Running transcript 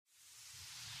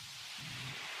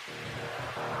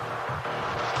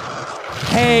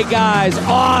Hey guys,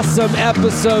 awesome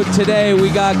episode today. We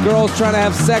got girls trying to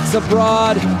have sex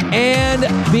abroad and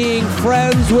being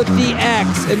friends with the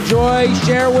ex. Enjoy,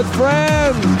 share with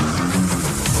friends.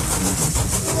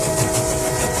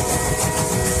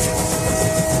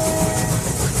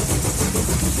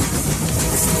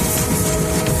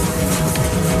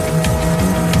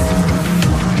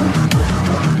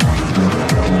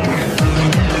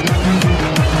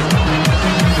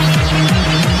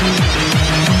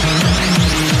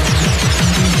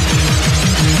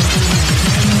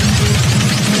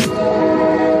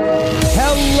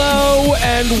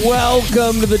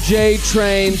 Welcome to the J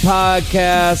Train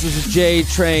podcast. This is J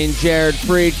Train, Jared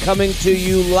Freed, coming to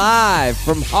you live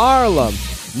from Harlem,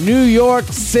 New York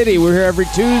City. We're here every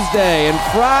Tuesday and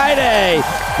Friday.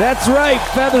 That's right,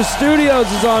 Feather Studios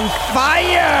is on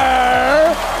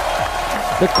fire.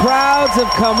 The crowds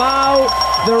have come out.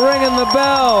 They're ringing the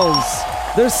bells.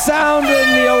 They're sounding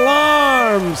the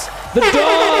alarms. The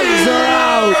dogs are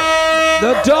out.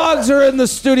 The dogs are in the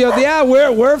studio. Yeah,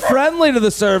 we're friendly to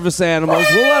the service animals.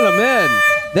 We'll let them in.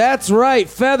 That's right.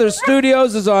 Feather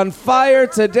Studios is on fire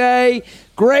today.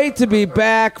 Great to be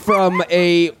back from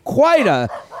quite a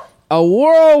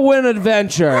whirlwind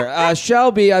adventure.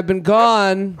 Shelby, I've been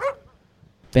gone.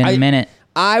 Been a minute.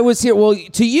 I was here. Well,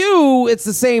 to you, it's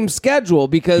the same schedule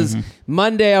because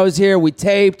Monday I was here, we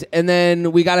taped, and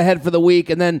then we got ahead for the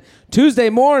week. And then Tuesday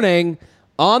morning,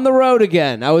 on the road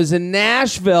again. I was in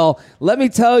Nashville. Let me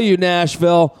tell you,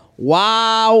 Nashville,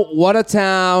 wow, what a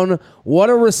town. What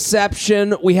a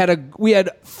reception. We had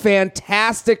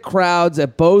fantastic crowds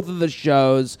at both of the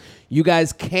shows. You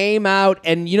guys came out,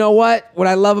 and you know what? What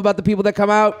I love about the people that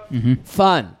come out?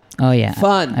 Fun. Oh, yeah.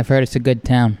 Fun. I've heard it's a good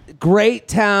town. Great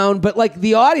town, but like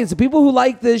the audience, the people who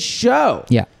like this show.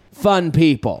 Yeah. Fun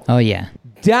people. Oh, yeah.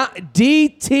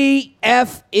 DTFE.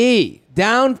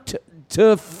 Down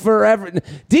to forever.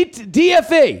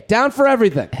 DFE. Down for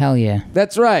everything. Hell yeah.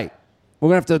 That's right. We're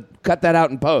going to have to cut that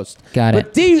out in post. Got but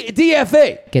it.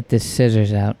 DFE. Get the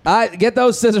scissors out. Get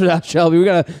those scissors out, Shelby. We're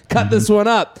going to cut this one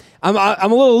up. I'm a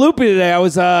little loopy today. I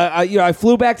was, I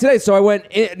flew back today, so I went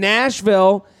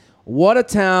Nashville. What a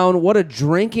town. What a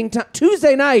drinking town.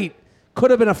 Tuesday night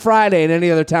could have been a Friday in any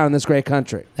other town in this great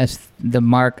country. That's the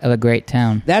mark of a great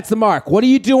town. That's the mark. What do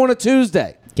you do on a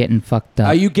Tuesday? Getting fucked up.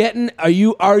 Are you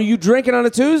drinking on a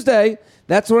Tuesday?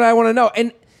 That's what I want to know.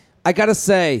 And I got to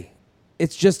say,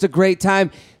 it's just a great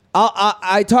time.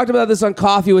 I talked about this on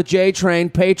Coffee with J Train,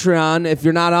 Patreon. If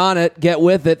you're not on it, get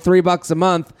with it. $3 a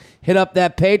month. Hit up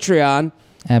that Patreon.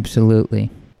 Absolutely.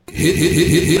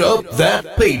 Hit up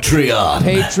that Patreon.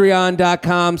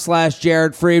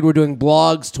 Patreon.com/Jared Freed. We're doing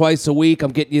blogs twice a week.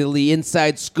 I'm getting you the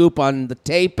inside scoop on the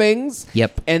tapings.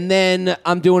 Yep. And then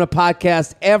I'm doing a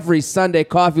podcast every Sunday,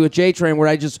 Coffee with J Train, where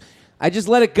I just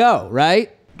let it go,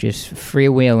 right? Just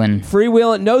freewheeling.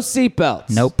 Freewheeling, no seatbelts.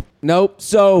 Nope.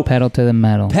 So pedal to the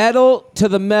metal.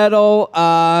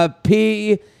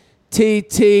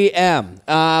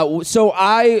 PTTM. So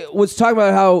I was talking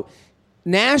about how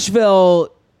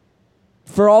Nashville,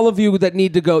 for all of you that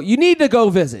need to go, you need to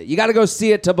go visit. You got to go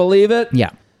see it to believe it.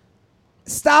 Yeah.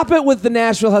 Stop it with the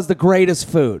Nashville has the greatest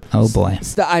food. Oh, boy.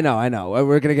 I know.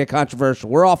 We're going to get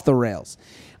controversial. We're off the rails.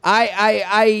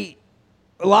 A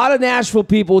lot of Nashville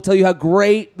people will tell you how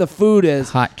great the food is.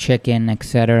 Hot chicken,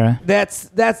 etc. That's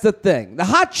the thing. The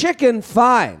hot chicken,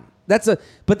 fine. That's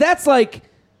like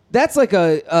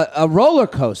a roller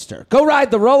coaster. Go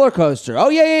ride the roller coaster. Oh,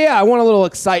 yeah. I want a little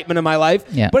excitement in my life.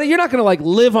 Yeah. But you're not going to, like,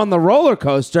 live on the roller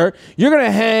coaster. You're going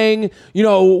to hang,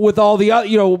 with all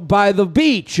the, by the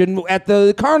beach and at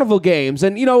the carnival games.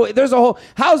 And, there's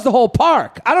how's the whole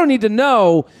park? I don't need to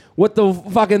know what the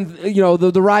fucking,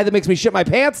 the ride that makes me shit my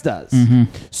pants does.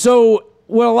 So,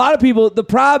 what a lot of people, the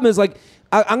problem is, like,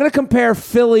 I'm going to compare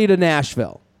Philly to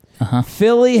Nashville.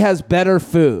 Philly has better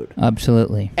food.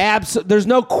 Absolutely. There's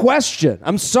no question.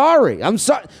 I'm sorry.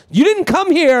 You didn't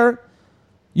come here.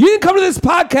 You didn't come to this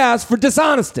podcast for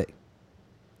dishonesty.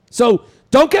 So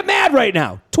don't get mad right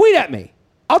now. Tweet at me.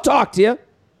 I'll talk to you.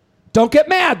 Don't get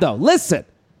mad, though. Listen.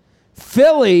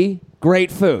 Philly,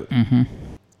 great food.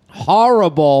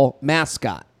 Horrible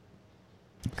mascot.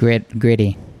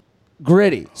 Gritty.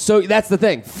 So that's the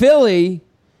thing. Philly,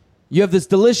 you have this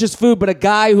delicious food, but a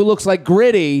guy who looks like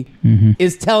Gritty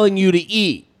is telling you to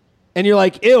eat. And you're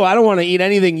like, ew, I don't want to eat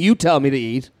anything you tell me to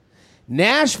eat.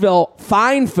 Nashville,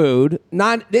 fine food.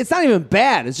 It's not even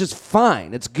bad. It's just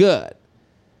fine. It's good.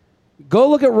 Go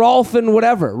look at Rolfin,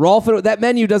 whatever. Rolfin, that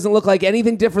menu doesn't look like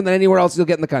anything different than anywhere else you'll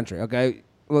get in the country, okay?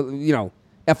 Well,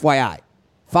 FYI.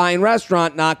 Fine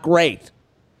restaurant, not great.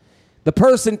 The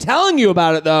person telling you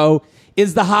about it, though,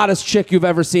 is the hottest chick you've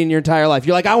ever seen in your entire life.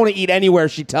 You're like, I want to eat anywhere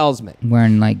she tells me.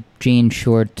 Wearing like jean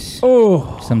shorts.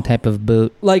 Oh, some type of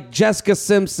boot. like Jessica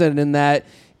Simpson in that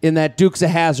Dukes of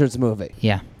Hazzards movie.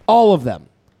 Yeah. All of them.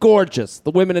 Gorgeous.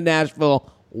 The women in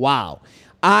Nashville. Wow.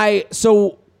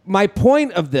 So my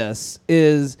point of this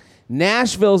is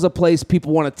Nashville's a place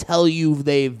people want to tell you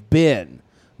they've been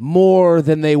more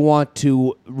than they want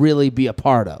to really be a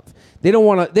part of. They don't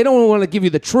want to give you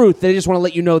the truth. They just want to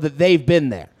let you know that they've been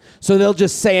there. So they'll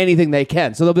just say anything they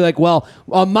can. So they'll be like, well,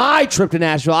 on my trip to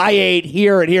Nashville, I ate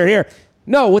here and here and here.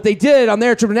 No, what they did on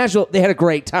their trip to Nashville, they had a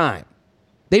great time.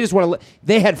 They just want to.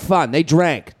 They had fun. They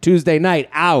drank Tuesday night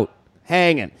out,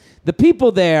 hanging. The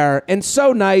people there, and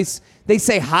so nice. They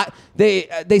say hi.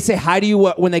 They say hi to you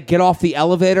when they get off the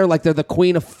elevator, like they're the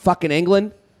Queen of fucking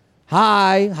England.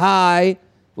 Hi.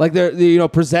 Like they're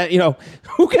present.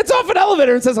 Who gets off an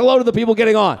elevator and says hello to the people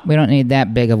getting on? We don't need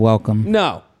that big of welcome.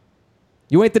 No,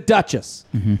 you ain't the Duchess.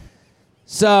 Mm-hmm.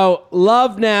 So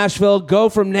love Nashville. Go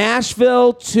from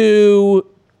Nashville to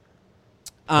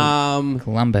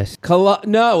Columbus.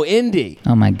 No, Indy.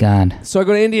 Oh my God. So I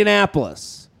go to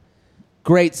Indianapolis.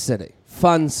 Great city,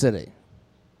 fun city.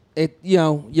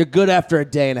 You're good after a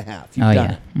day and a half. You've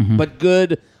done it. Mm-hmm. But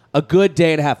a good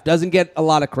day and a half. Doesn't get a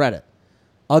lot of credit.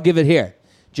 I'll give it here.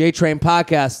 J-Train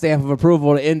Podcast, stamp of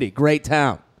approval to Indy. Great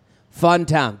town. Fun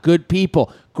town. Good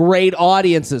people. Great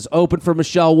audiences. Open for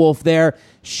Michelle Wolf there.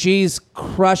 She's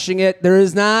crushing it. There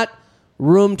is not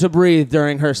room to breathe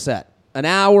during her set. An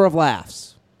hour of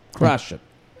laughs. Crush it.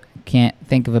 Can't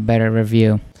think of a better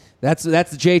review. That's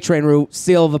the J-Train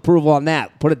seal of approval on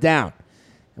that. Put it down.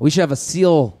 We should have a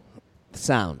seal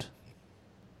sound.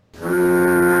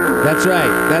 That's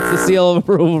right. That's the seal of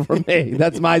approval from me.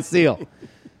 That's my seal.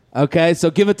 Okay, so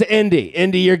give it to Indy.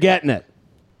 Indy, you're getting it.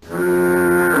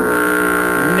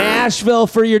 Nashville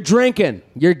for your drinking.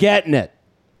 You're getting it.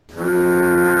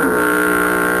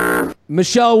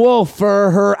 Michelle Wolf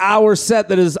for her hour set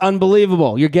that is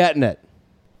unbelievable. You're getting it.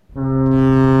 The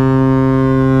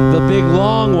big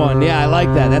long one. Yeah, I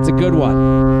like that. That's a good one.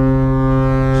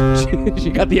 She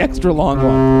got the extra long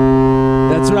one.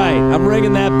 That's right. I'm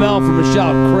ringing that bell for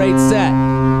Michelle. Great set.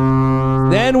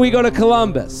 Then we go to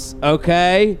Columbus,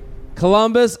 okay?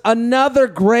 Columbus, another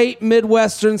great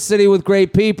Midwestern city with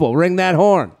great people. Ring that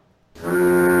horn.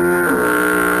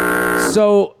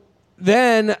 So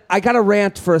then I got to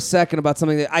rant for a second about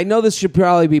something that I know this should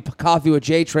probably be Coffee with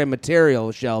J-Train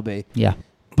material, Shelby. Yeah.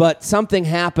 But something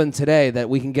happened today that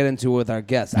we can get into with our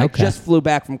guests. Okay. I just flew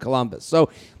back from Columbus. So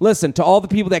listen, to all the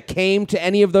people that came to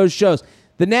any of those shows,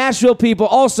 the Nashville people,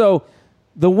 also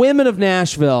the women of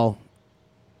Nashville,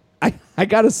 I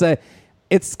got to say,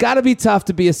 it's got to be tough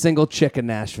to be a single chick in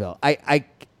Nashville.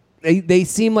 They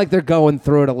seem like they're going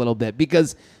through it a little bit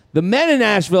because the men in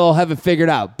Nashville have it figured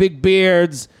out. Big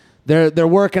beards, they're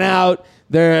working out,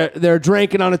 they're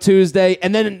drinking on a Tuesday,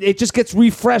 and then it just gets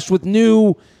refreshed with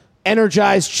new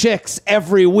energized chicks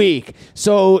every week.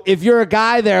 So if you're a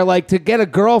guy there, like to get a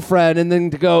girlfriend and then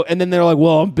they're like,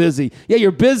 well, I'm busy. Yeah,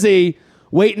 you're busy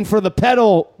waiting for the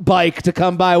pedal bike to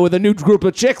come by with a new group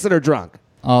of chicks that are drunk.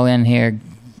 All in here,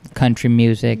 country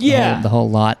music, Yeah. the whole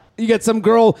lot. You get some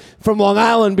girl from Long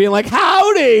Island being like,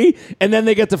 howdy, and then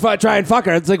they get to try and fuck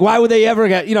her. It's like, why would they ever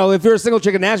get, if you're a single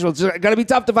chick in Nashville, it's got to be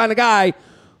tough to find a guy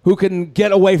who can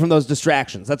get away from those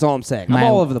distractions. That's all I'm saying. I'm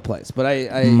all over the place.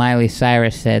 But Miley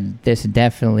Cyrus said this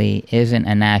definitely isn't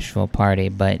a Nashville party,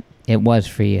 but it was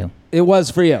for you. It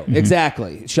was for you. Mm-hmm.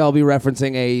 Exactly. Shelby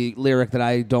referencing a lyric that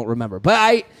I don't remember.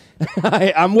 But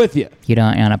I'm with you. You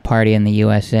don't want to party in the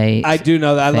USA. I do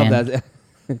know that. I love that.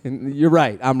 You're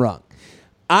right. I'm wrong.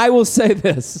 I will say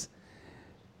this.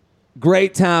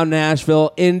 Great town,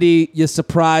 Nashville. Indy, you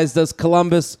surprised us.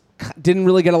 Columbus didn't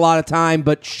really get a lot of time,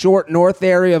 but short north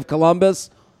area of Columbus,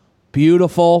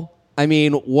 beautiful. I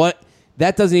mean,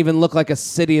 that doesn't even look like a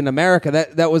city in America.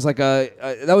 That was like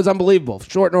that was unbelievable.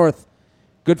 Short north,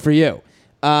 good for you.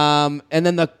 And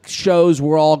then the shows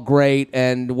were all great.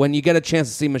 And when you get a chance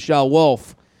to see Michelle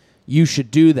Wolf, you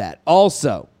should do that.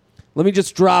 Also, let me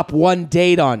just drop one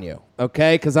date on you,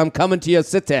 okay? Because I'm coming to your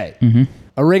city. Mm-hmm.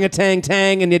 A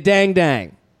ring-a-tang-tang and your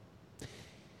dang-dang.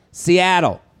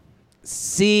 Seattle.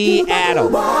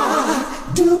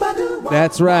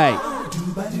 That's right.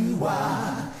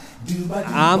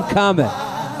 I'm coming.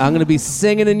 I'm going to be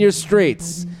singing in your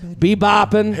streets.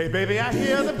 Be-bopping. Hey, baby, I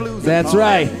hear the blues. That's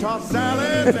right.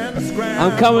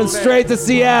 I'm coming straight to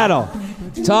Seattle.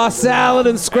 Toss salad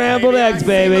and scrambled eggs,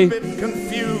 baby.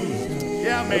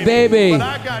 Yeah, baby.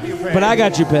 But I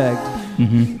got you pegged.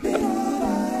 Mm-hmm.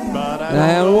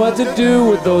 I don't know what to do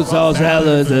with those tossed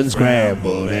salads and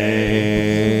scrambled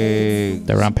eggs.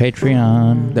 They're on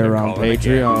Patreon. They're on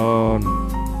Patreon.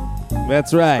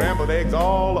 That's right. Scrambled eggs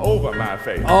all over my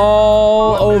face.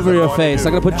 All What over is it your going face. to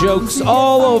I'm do? going to put jokes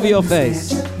all over your face.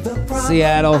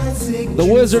 Seattle. The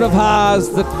Wizard of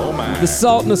Oz. The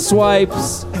Sultan of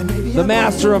Swipes. The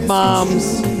Master of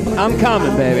Moms. I'm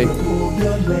coming, baby.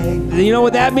 You know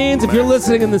what that means? If you're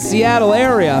listening in the Seattle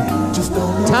area,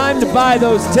 time to buy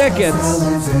those tickets.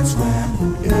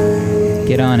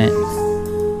 Get on it.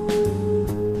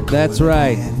 That's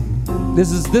right.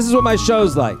 This is what my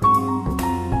show's like.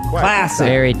 Classic.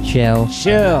 Very chill.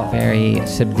 Chill. Very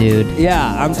subdued.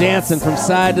 Yeah, I'm dancing from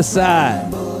side to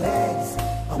side.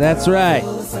 That's right.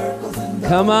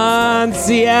 Come on,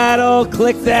 Seattle.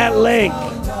 Click that link.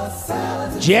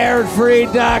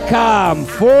 JaredFreed.com.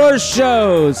 4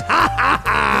 shows. Ha ha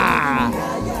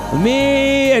ha.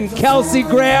 Me and Kelsey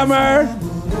Grammer.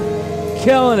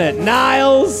 Killing it.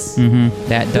 Niles.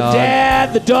 That dog.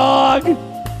 Dad, the dog.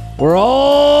 We're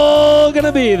all going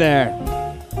to be there.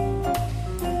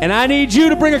 And I need you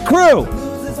to bring a crew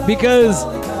because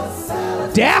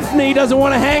Daphne doesn't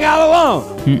want to hang out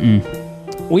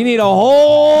alone. We need a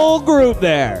whole group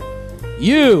there.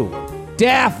 You,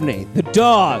 Daphne, the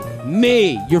dog,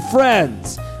 me, your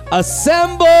friends.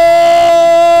 Assemble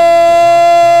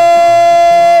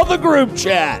the group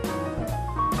chat.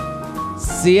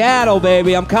 Seattle,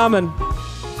 baby, I'm coming.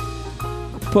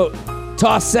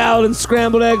 Toss salad and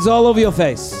scrambled eggs all over your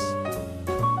face.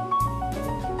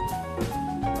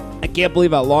 I can't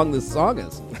believe how long this song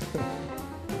is.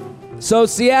 So,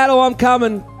 Seattle, I'm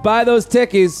coming. Buy those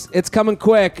tickies. It's coming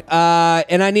quick.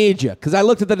 And I need you, because I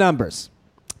looked at the numbers.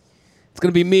 It's going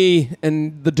to be me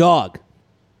and the dog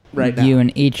right now. You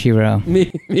and Ichiro.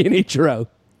 Me and Ichiro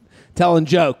telling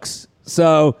jokes.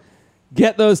 So,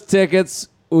 get those tickets.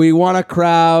 We want a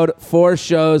crowd. 4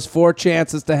 shows, 4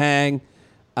 chances to hang.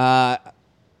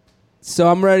 So,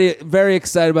 I'm very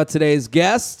excited about today's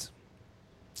guest.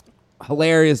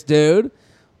 Hilarious dude,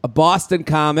 a Boston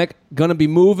comic, gonna be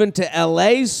moving to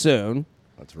LA soon.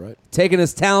 That's right. Taking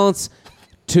his talents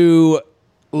to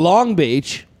Long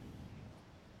Beach.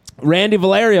 Randy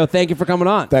Valerio, thank you for coming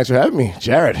on. Thanks for having me,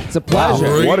 Jared. It's a pleasure.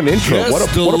 Wow. What an intro. What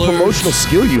a promotional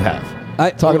skill you have.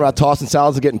 Talking about tossing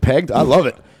salads and getting pegged. I love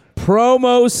it.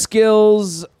 Promo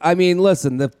skills. I mean,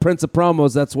 listen, the Prince of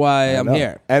Promos, that's why I'm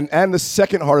here. And the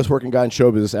second hardest working guy in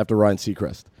show business after Ryan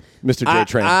Seacrest, Mr. J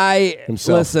Train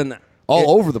himself. Listen.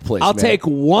 All over the place. I'll take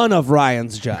one of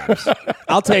Ryan's jobs.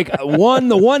 I'll take one,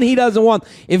 the one he doesn't want.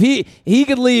 If he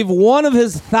could leave one of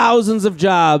his thousands of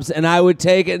jobs, and I would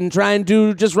take it and try and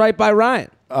do just right by Ryan.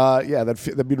 Yeah,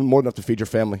 that'd be more than enough to feed your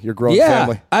family, your growing Yeah,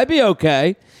 family. I'd be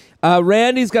okay.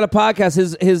 Randy's got a podcast.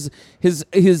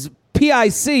 His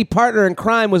PIC, partner in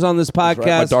crime, was on this podcast.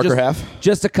 right, my darker half.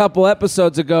 Just a couple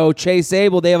episodes ago. Chase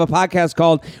Abel. They have a podcast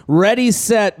called Ready,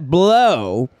 Set,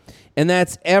 Blow. And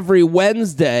that's every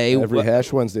Wednesday. Every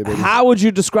Hash Wednesday, baby. How would you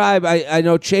describe? I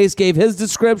know Chase gave his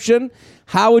description.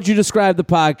 How would you describe the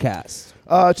podcast?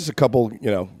 Just a couple,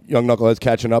 young knuckleheads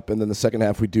catching up, and then the second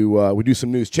half we do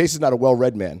some news. Chase is not a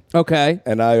well-read man, Okay.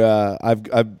 and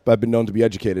I've been known to be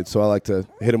educated, so I like to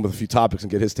hit him with a few topics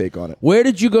and get his take on it. Where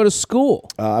did you go to school?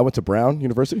 I went to Brown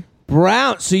University.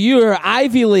 Brown. So you're an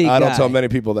Ivy League I don't guy. tell many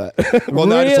people that. Well,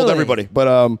 no, I just told Really? everybody,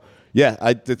 but yeah,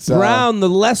 it's Brown, the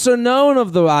lesser known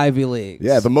of the Ivy Leagues.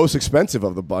 Yeah, the most expensive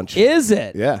of the bunch. Is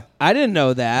it? Yeah. I didn't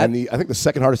know that. And I think the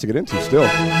second hardest to get into still.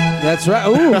 That's right.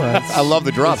 Ooh, I love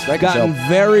the drops. Thank you, gotten Sel.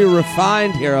 very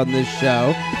refined here on this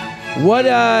show. What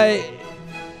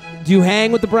do you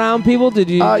hang with the Brown people? Did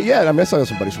you? Yeah, I saw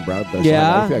some buddies from Brown.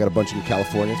 Yeah? I got a bunch in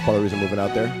California. It's part of the reason I'm moving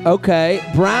out there. Okay.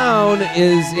 Brown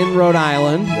is in Rhode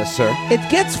Island. Yes, sir. It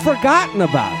gets forgotten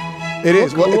about. It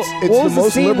is. Well, it's What the was the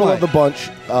most scene liberal like? of the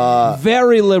bunch.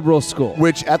 Very liberal school.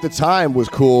 Which at the time was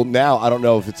cool. Now I don't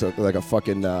know if it's like a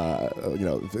fucking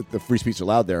the free speech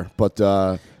allowed there, but Yeah,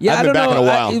 I I haven't don't been back know. in a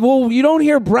while. Well, you don't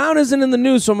hear Brown isn't in the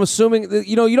news, so I'm assuming that,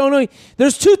 you don't know.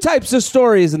 There's 2 types of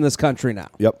stories in this country now.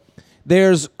 Yep.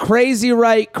 There's crazy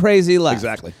right, crazy left.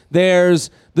 Exactly. There's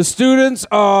the students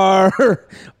are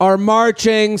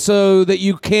marching so that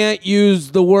you can't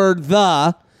use the word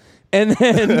the, and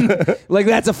then like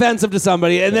that's offensive to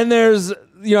somebody. And then there's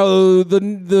the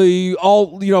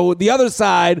other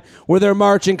side where they're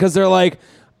marching because they're like,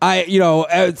 they're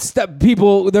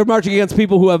marching against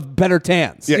people who have better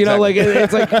tans. Yeah,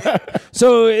 It's like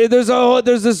so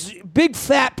there's this big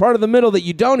fat part of the middle that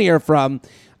you don't hear from.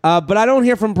 But I don't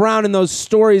hear from Brown in those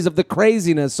stories of the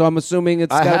craziness, so I'm assuming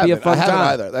it's got to be a fun I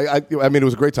time. haven't either. I mean, it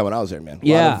was a great time when I was there, man.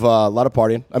 Yeah. A lot of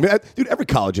partying. I mean, dude, every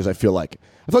college is, I feel like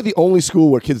the only school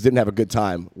where kids didn't have a good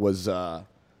time was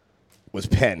was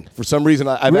Penn. For some reason,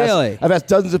 I've asked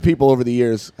dozens of people over the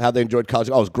years how they enjoyed college.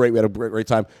 Oh, it was great. We had a great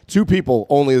time. 2 people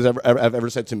only have ever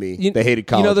said to me they hated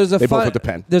college. They both went to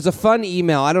Penn. There's a fun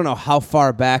email. I don't know how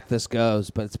far back this goes,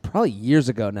 but it's probably years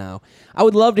ago now. I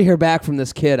would love to hear back from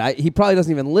this kid. He probably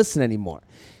doesn't even listen anymore.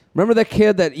 Remember that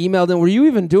kid that emailed in? Were you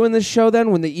even doing this show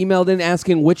then when they emailed in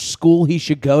asking which school he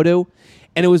should go to?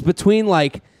 And it was between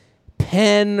like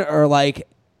Penn or like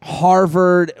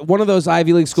Harvard, one of those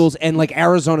Ivy League schools, and like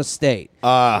Arizona State.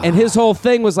 And his whole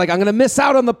thing was like, I'm going to miss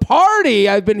out on the party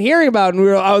I've been hearing about. And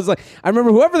I was like, I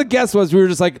remember whoever the guest was, we were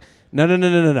just like,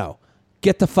 no.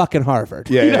 Get to fucking Harvard.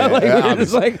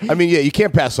 I mean, you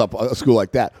can't pass up a school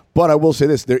like that. But I will say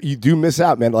this, you do miss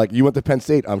out, man. Like, you went to Penn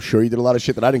State. I'm sure you did a lot of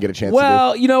shit that I didn't get a chance to do.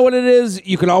 Well, you know what it is?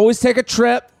 You can always take a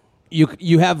trip.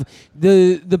 You have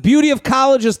the beauty of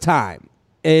college is time.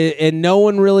 And no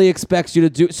one really expects you to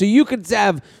do. So you could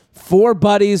have 4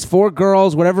 buddies, 4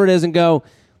 girls, whatever it is, and go,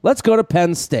 let's go to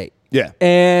Penn State. Yeah.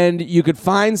 And you could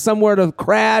find somewhere to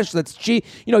crash that's cheap.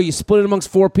 You know, you split it amongst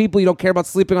 4 people. You don't care about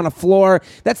sleeping on a floor.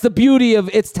 That's the beauty of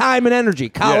it's time and energy.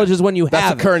 College is when you have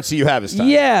That's the currency you have is time.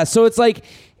 Yeah. So it's like,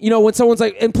 you know, when someone's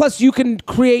like, and plus you can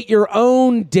create your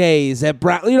own days at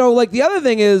Brown. You know, like the other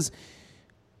thing is,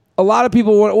 a lot of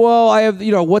people want, well, I have,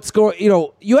 you know, what's going, you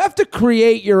know, you have to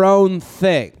create your own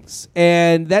things.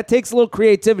 And that takes a little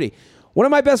creativity. One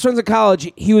of my best friends in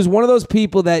college, he was one of those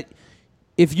people that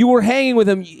if you were hanging with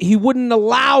him, he wouldn't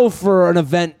allow for an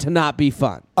event to not be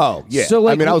fun. Oh, yeah. So,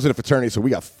 like, I mean, I was in a fraternity, so we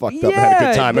got fucked up and had a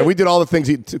good time. And we did all the things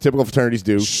typical fraternities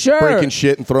do. Sure. Breaking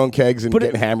shit and throwing kegs and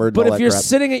getting hammered But and all if that you're crap.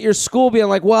 sitting at your school being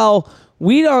like, well,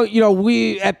 we don't, you know,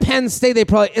 we at Penn State, they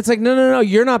probably, it's like, no,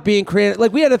 you're not being creative.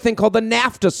 Like, we had a thing called the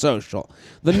NAFTA social,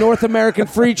 the North American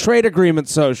Free Trade Agreement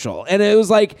social. And it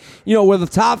was like, you know, where the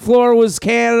top floor was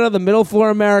Canada, the middle floor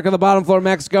America, the bottom floor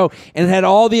Mexico, and it had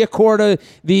all the Accorda,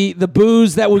 the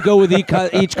booze that would go with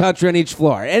each country on each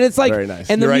floor. And it's like, very nice.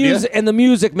 And the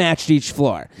music matched each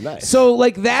floor. Nice. So,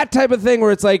 like, that type of thing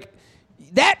where it's like,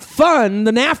 that fun,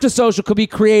 the NAFTA social could be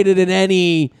created in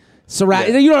any surround.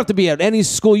 Yeah. You don't have to be at any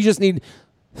school. You just need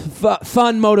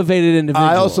fun, motivated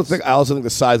individuals. I also think the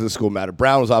size of the school mattered.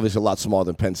 Brown was obviously a lot smaller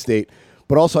than Penn State,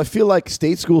 but also I feel like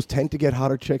state schools tend to get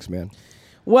hotter chicks, man.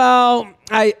 Well,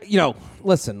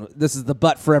 listen, this is the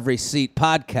butt for every seat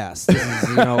podcast. This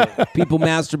is, people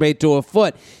masturbate to a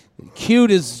foot. Cute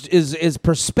is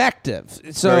perspective.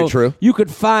 So very true. You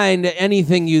could find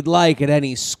anything you'd like at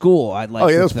any school. I'd like. Oh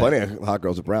yeah, to there's think. plenty of hot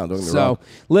girls at Brown. Don't get me wrong. So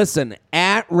listen,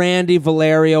 at Randy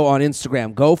Valerio on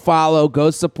Instagram. Go follow. Go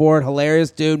support.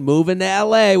 Hilarious dude. Moving to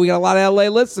LA. We got a lot of LA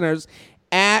listeners.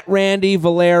 At Randy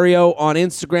Valerio on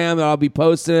Instagram. I'll be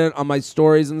posting it on my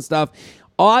stories and stuff.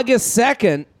 August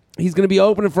 2nd. He's going to be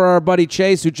opening for our buddy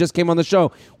Chase, who just came on the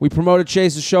show. We promoted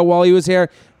Chase's show while he was here.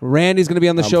 Randy's going to be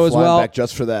on the show as well. Back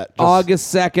just for that.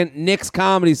 August 2nd, Nick's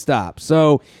Comedy Stop.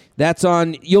 So that's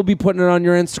on. You'll be putting it on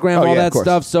your Instagram, all that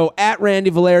stuff. So at Randy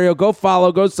Valerio, go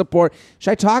follow, go support.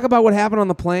 Should I talk about what happened on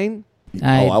the plane?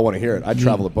 I want to hear it. I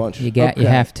traveled a bunch. You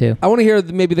have to. I want to hear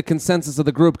maybe the consensus of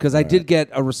the group because I did get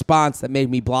a response that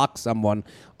made me block someone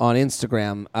on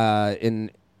Instagram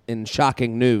in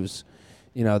shocking news.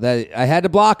 You know, that I had to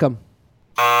block him.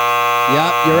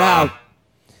 Yep, you're out.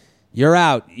 You're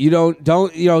out. You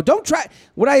don't try.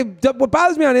 What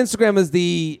bothers me on Instagram is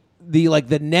the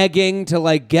negging to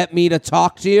like get me to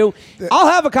talk to you. I'll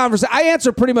have a conversation. I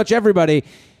answer pretty much everybody.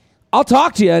 I'll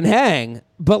talk to you and hang.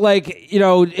 But like,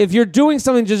 if you're doing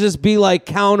something to just be like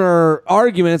counter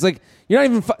argument, it's like you're not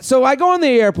even. So I go on the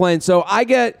airplane. So I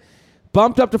get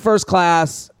bumped up to first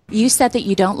class. You said that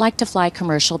you don't like to fly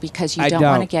commercial because you don't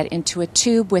want to get into a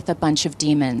tube with a bunch of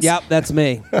demons. Yep, that's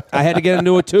me. I had to get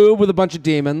into a tube with a bunch of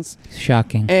demons.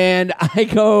 Shocking. And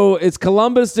it's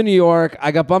Columbus to New York.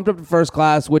 I got bumped up to first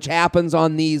class, which happens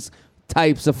on these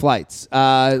types of flights.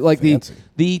 Like Fancy.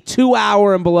 the 2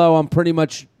 hour and below, I'm pretty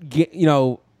much,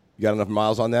 You got enough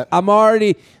miles on that?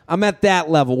 I'm at that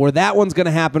level where that one's going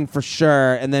to happen for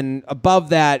sure. And then above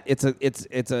that,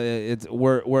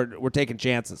 we're taking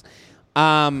chances.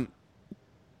 So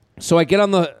I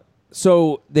get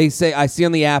so they say, I see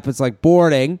on the app, it's like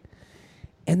boarding.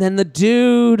 And then the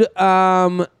dude,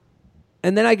 and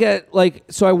then I get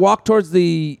so I walk towards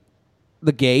the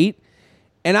gate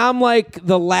and I'm like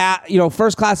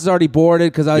first class is already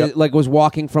boarded because I was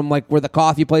walking from where the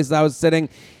coffee place I was sitting.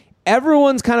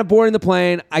 Everyone's kind of boarding the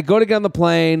plane. I go to get on the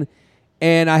plane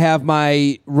and I have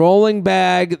my rolling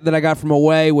bag that I got from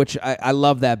Away, which I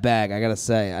love that bag. I gotta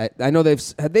say, I know they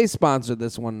sponsored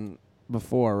this one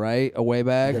before, right? Away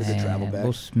bag, It's a travel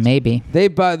bag. Maybe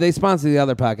they sponsor the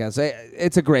other podcast.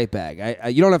 It's a great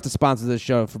bag. You don't have to sponsor this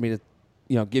show for me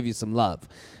to, give you some love.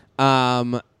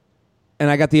 And and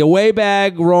I got the away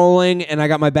bag rolling, and I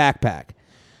got my backpack.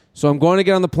 So I'm going to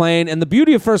get on the plane, and the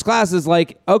beauty of first class is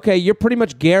like, okay, you're pretty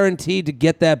much guaranteed to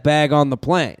get that bag on the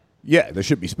plane. Yeah, there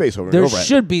should be space over there. There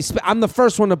should be I'm the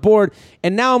first one aboard,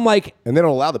 and now I'm like... And they don't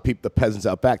allow the peasants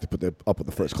out back to put them up with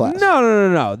the first class.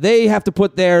 No. They have to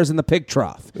put theirs in the pig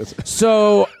trough.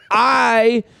 So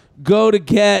I go to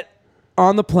get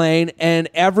on the plane, and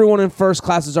everyone in first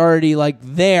class is already like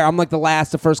there. I'm like the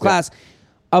last of first class.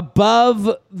 Above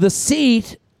the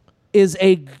seat is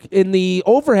in the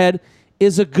overhead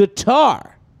is a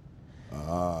guitar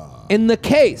in the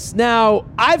case. Now,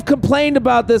 I've complained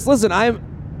about this. Listen,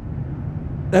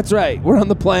 that's right. We're on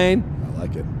the plane. I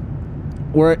like it.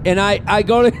 I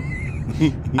go to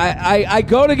I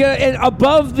go to get it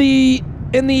above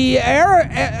in the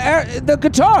air the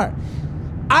guitar.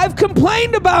 I've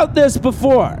complained about this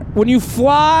before. When you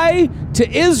fly to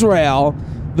Israel,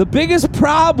 the biggest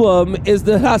problem is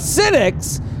the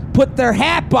Hasidics put their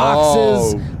hat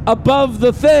boxes above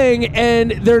the thing,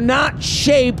 and they're not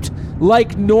shaped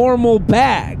like normal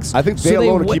bags. I think they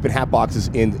alone are keeping hat boxes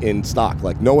in stock.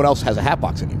 Like, no one else has a hat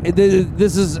box anymore.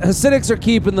 Hasidics are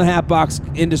keeping the hat box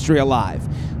industry alive.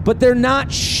 But they're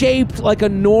not shaped like a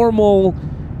normal,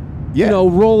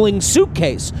 rolling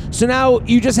suitcase. So now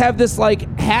you just have this,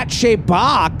 like, hat-shaped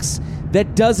box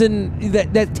that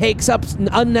that takes up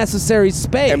unnecessary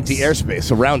space. Empty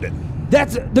airspace around it.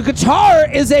 The guitar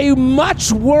is a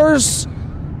much worse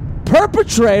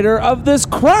perpetrator of this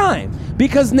crime,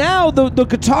 because now the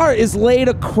guitar is laid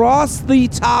across the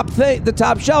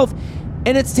top shelf,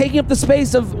 and it's taking up the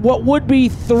space of what would be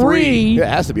three. Yeah, it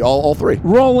has to be all three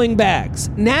rolling bags.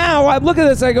 Now I look at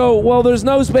this, I go, well, there's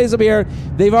no space up here.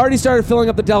 They've already started filling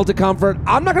up the Delta Comfort.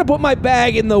 I'm not going to put my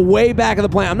bag in the way back of the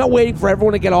plane. I'm not waiting for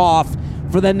everyone to get off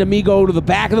for then to me go to the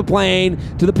back of the plane,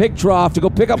 to the pig trough, to go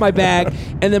pick up my bag,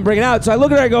 and then bring it out. So I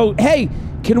look at her, I go, hey,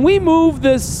 can we move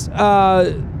this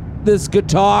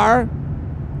guitar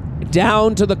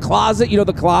down to the closet? You know,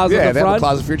 the closet in the front? Yeah, they have a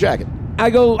closet for your jacket. I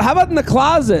go, how about in the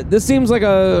closet? This seems like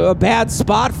a bad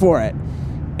spot for it.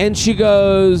 And she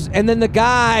goes, and then the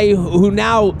guy who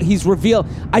now he's revealed,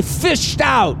 I fished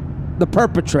out the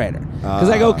perpetrator. Because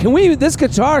I go, can we put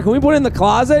it in the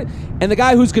closet? And the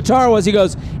guy whose guitar was, he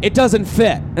goes, it doesn't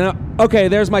fit. And okay,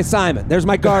 there's my Simon. There's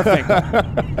my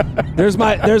Garfinkel. there's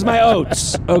my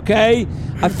Oates. Okay?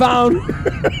 I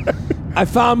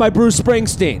found my Bruce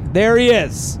Springsteen. There he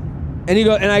is.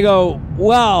 And I go,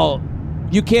 well,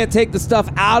 you can't take the stuff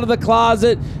out of the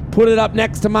closet, put it up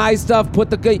next to my stuff,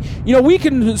 we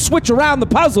can switch around the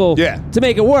puzzle to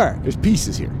make it work. There's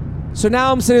pieces here. So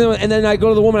now I'm sitting there, and then I go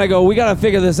to the woman, I go, we got to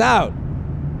figure this out.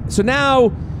 So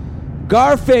now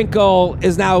Garfinkel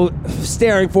is now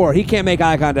staring forward. He can't make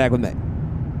eye contact with me.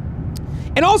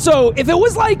 And also, if it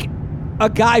was like a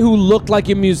guy who looked like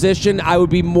a musician, I would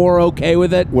be more okay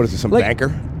with it. What is it, some banker?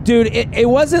 Dude, it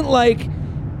wasn't like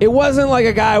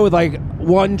a guy with like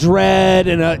one dread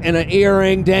and an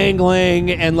earring dangling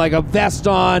and like a vest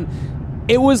on.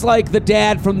 It was like the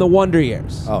dad from the Wonder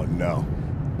Years. Oh no.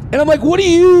 And I'm like, what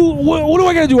do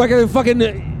I gotta do? I gotta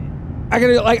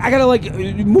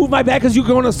move my bag because you're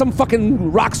going to some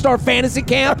fucking rock star fantasy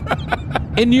camp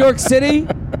in New York City?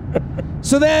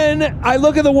 So then I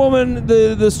look at the woman,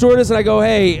 the stewardess, and I go,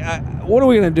 hey, what are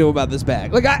we gonna do about this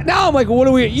bag? Like now I'm like,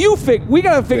 we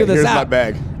gotta figure this out. Here's my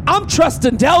bag. I'm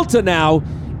trusting Delta now.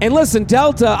 And listen,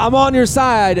 Delta, I'm on your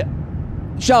side.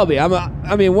 Shelby,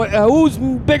 who's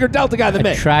bigger Delta guy than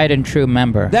me? A tried and true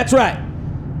member. That's right.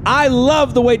 I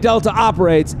love the way Delta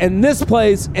operates, and this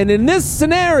place, and in this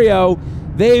scenario,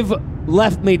 they've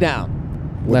left me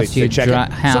down. Left you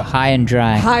high and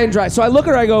dry. High and dry. So I look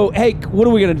at her, I go, hey, what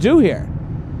are we going to do here?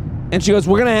 And she goes,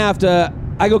 we're going to have to,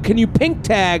 I go, can you pink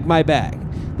tag my bag?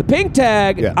 The pink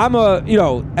tag, I'm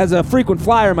as a frequent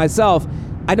flyer myself,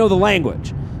 I know the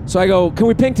language. So I go, can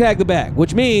we pink tag the bag?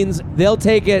 Which means they'll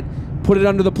take it, put it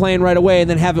under the plane right away, and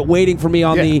then have it waiting for me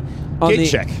on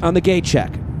the gate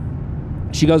check.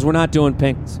 She goes, we're not doing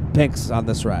pinks on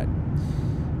this ride.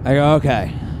 I go,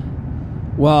 okay.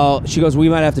 Well, she goes, we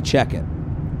might have to check it.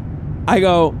 I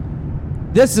go,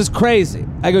 this is crazy.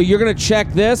 I go, you're going to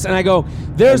check this? And I go,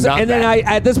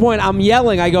 at this point, I'm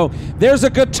yelling. I go, there's a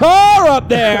guitar up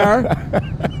there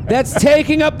that's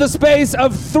taking up the space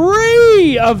of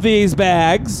 3 of these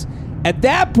bags. At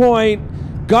that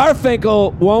point,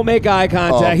 Garfinkel won't make eye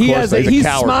contact. He's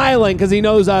smiling because he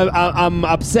knows I'm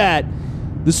upset.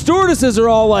 The stewardesses are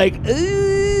all like,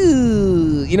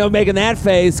 ooh, making that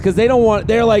face because they don't want.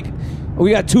 They're like,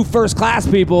 we got 2 first-class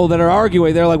people that are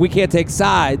arguing. They're like, we can't take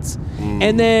sides.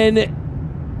 And then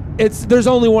there's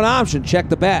only one option: check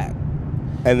the bag.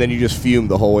 And then you just fume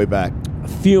the whole way back.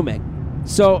 Fuming.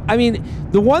 So, I mean,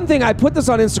 the one thing, I put this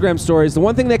on Instagram stories, the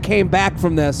one thing that came back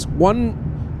from this,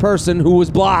 one person who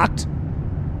was blocked.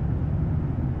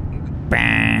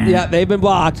 Yeah, they've been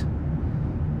blocked.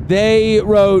 They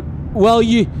wrote, well,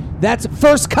 that's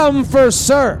first come, first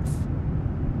serve.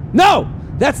 No,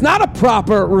 that's not a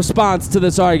proper response to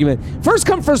this argument. First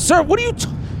come, first serve. What are you...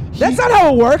 That's not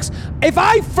how it works. If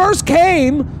I first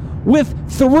came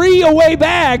with 3 away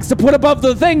bags to put above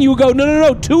the thing, you would go,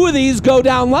 no, 2 of these go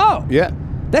down low. Yeah.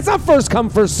 That's not first come,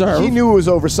 first serve. He knew it was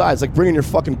oversized, like bringing your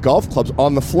fucking golf clubs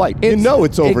on the flight. You know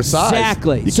it's oversized.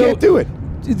 Exactly. You can't do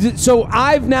it. So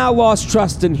I've now lost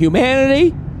trust in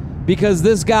humanity because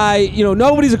this guy,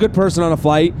 nobody's a good person on a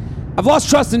flight. I've lost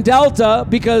trust in Delta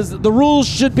because the rules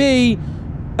should be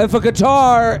if a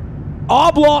guitar...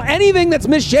 oblong, anything that's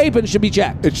misshapen should be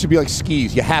checked. It should be like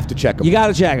skis. You have to check them. You got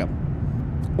to check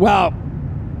them. Well,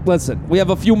 listen, we have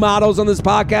a few mottos on this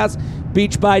podcast.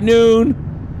 Beach by noon.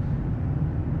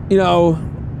 You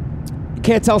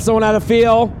can't tell someone how to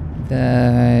feel.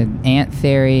 The ant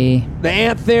theory. The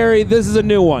ant theory. This is a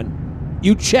new one.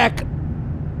 You check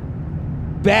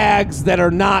bags that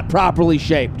are not properly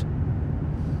shaped.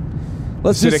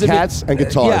 Acidic hats and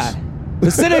guitars. Yeah.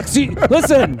 Acidics,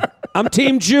 listen, I'm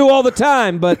Team Jew all the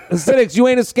time, but Hasidics, you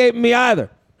ain't escaping me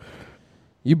either.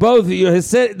 You both,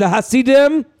 the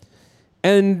Hasidim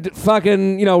and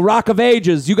fucking, Rock of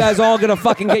Ages, you guys all gonna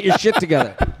fucking get your shit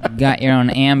together. You got your own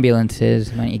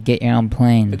ambulances. Why don't you get your own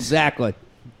planes? Exactly.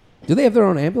 Do they have their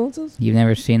own ambulances? You've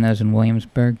never seen those in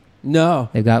Williamsburg? No.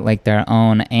 They've got like their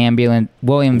own ambulance.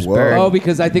 Williamsburg. Whoa. Oh,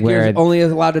 because I think you're only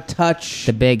allowed to touch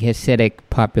the big Hasidic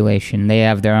population. They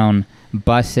have their own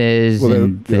buses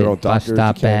and the bus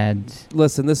stop ads.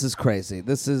 Listen, this is crazy.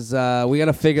 This is we got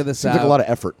to figure this out. Seems like a lot of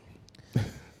effort.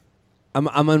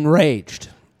 I'm enraged.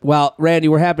 Well, Randy,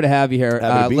 we're happy to have you here.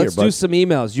 Let's do some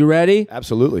emails. You ready?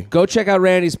 Absolutely. Go check out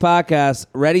Randy's podcast,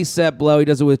 Ready, Set, Blow. He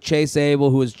does it with Chase Abel,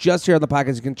 who is just here on the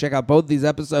podcast. You can check out both of these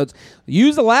episodes.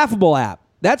 Use the Laughable app.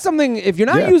 That's something, if you're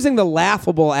not using the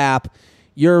Laughable app,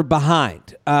 you're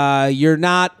behind. You're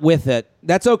not with it.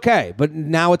 That's okay, but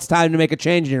now it's time to make a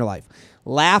change in your life.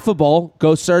 Laughable,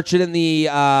 go search it in the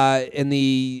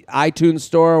iTunes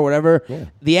store or whatever,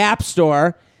 the App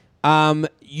Store.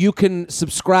 You can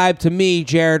subscribe to me,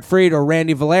 Jared Freed, or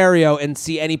Randy Valerio, and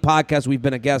see any podcast we've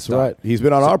been a guest on. Right. He's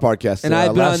been on our podcast. And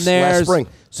I've been on theirs. Last spring.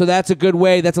 So that's a good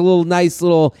way. That's a little nice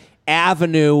little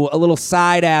avenue, a little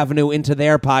side avenue into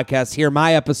their podcast. Hear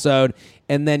my episode,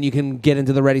 and then you can get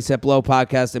into the Ready, Set, Blow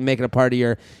podcast and make it a part of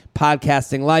your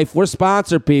podcasting life. We're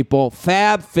sponsored, people.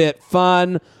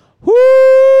 FabFitFun. Woo!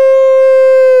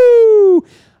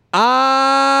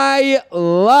 I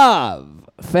love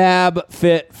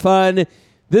FabFitFun.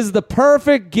 This is the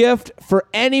perfect gift for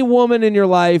any woman in your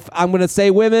life. I'm going to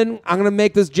say women. I'm going to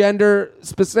make this gender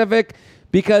specific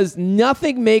because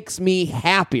nothing makes me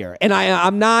happier. And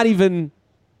I'm not even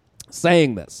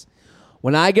saying this.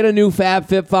 When I get a new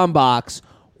FabFitFun box,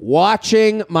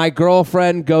 watching my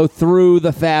girlfriend go through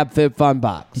the FabFitFun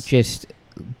box. Just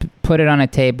put it on a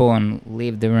table and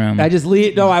leave the room. I just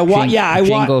leave. No, I want. I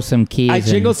jingle some keys. I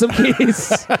jingle some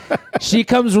keys. She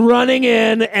comes running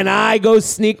in, and I go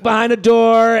sneak behind a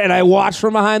door, and I watch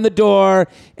from behind the door,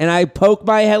 and I poke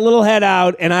my little head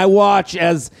out, and I watch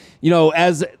as she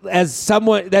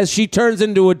turns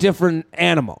into a different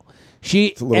animal.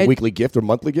 It's a little weekly gift or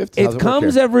monthly gift? It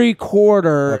comes every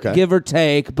quarter, give or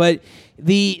take. But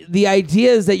the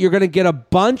idea is that you're going to get a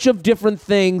bunch of different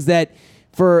things that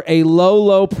for a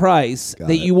low price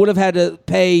you would have had to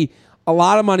pay a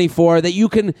lot of money for, that you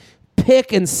can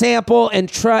pick and sample and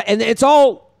try. And it's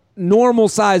all normal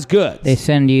size goods. They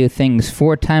send you things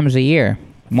 4 times a year.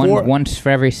 Once for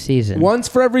every season. Once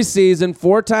for every season,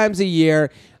 4 times a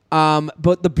year.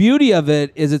 But the beauty of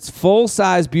it is it's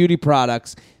full-size beauty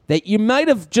products that you might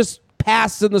have just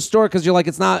passed in the store because you're like,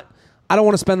 I don't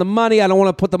want to spend the money. I don't want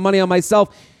to put the money on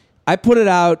myself. I put it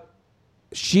out.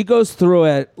 She goes through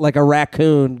it like a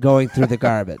raccoon going through the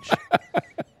garbage.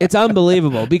 It's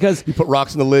unbelievable because you put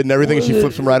rocks in the lid and everything, and she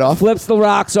flips them right off. Flips the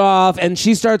rocks off, and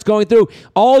she starts going through.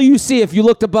 All you see, if you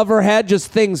looked above her head,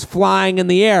 just things flying in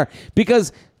the air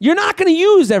because you're not going to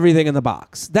use everything in the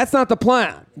box. That's not the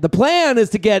plan. The plan is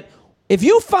to get, if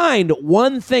you find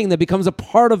one thing that becomes a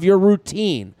part of your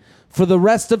routine for the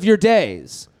rest of your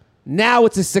days, now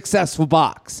it's a successful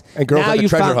box. And girls like to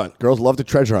treasure hunt. Girls love to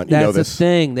treasure hunt. You know this. That's the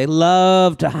thing. They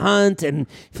love to hunt and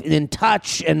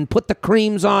touch and put the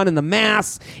creams on and the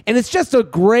masks. And it's just a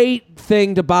great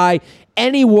thing to buy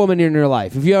any woman in your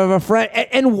life. If you have a friend,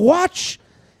 and watch,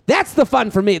 that's the fun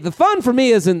for me. The fun for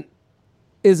me isn't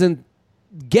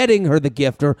getting her the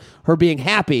gift or her being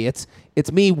happy. It's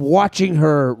me watching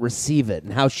her receive it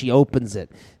and how she opens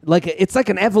it. Like it's like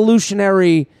an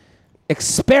evolutionary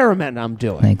experiment I'm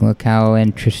doing. Like, look how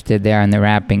interested they are in the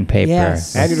wrapping paper.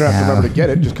 Yes. And you don't have to remember to get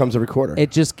it. It just comes every quarter.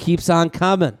 It just keeps on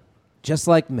coming, just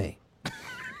like me.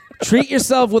 Treat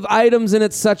yourself with items in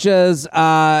it such as,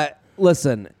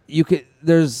 listen, you could.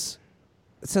 It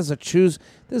says choose.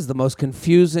 This is the most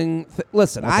confusing.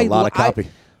 Listen, That's a lot of copy.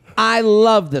 I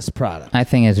love this product. I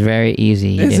think it's very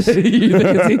easy. You think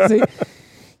it's easy?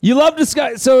 You love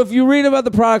discuss. So if you read about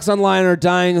the products online or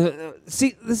dying,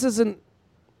 see, this isn't.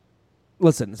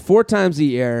 Listen, it's 4 times a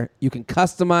year. You can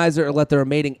customize it or let their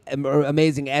amazing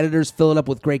editors fill it up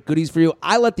with great goodies for you.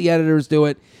 I let the editors do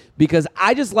it because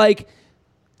I just like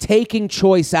taking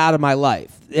choice out of my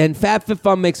life. And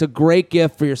FabFitFun makes a great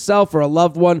gift for yourself or a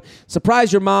loved one.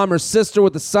 Surprise your mom or sister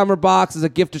with the summer box as a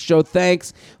gift to show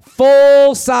thanks.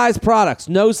 Full-size products,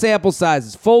 no sample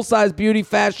sizes. Full-size beauty,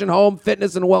 fashion, home,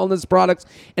 fitness, and wellness products.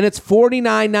 And it's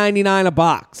 $49.99 a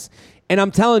box. And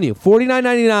I'm telling you,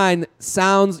 $49.99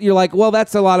 sounds, you're like, well,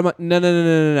 that's a lot of money.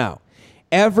 No.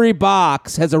 Every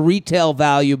box has a retail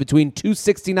value between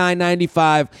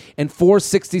 $269.95 and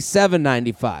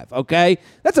 $467.95, okay?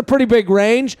 That's a pretty big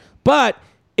range, but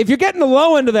if you're getting the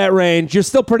low end of that range, you're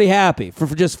still pretty happy for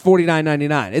just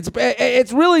 $49.99.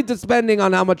 It's really depending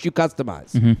on how much you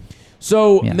customize. Mm-hmm.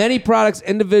 So many products,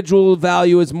 individual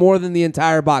value is more than the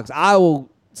entire box. I will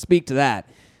speak to that.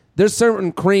 There's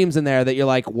certain creams in there that you're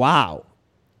like, wow,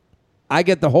 I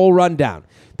get the whole rundown.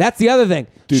 That's the other thing.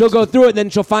 Dude, she'll go through it, and then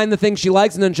she'll find the thing she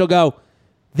likes, and then she'll go,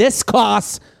 this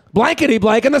costs blankety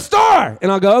blank in the store.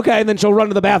 And I'll go, okay, and then she'll run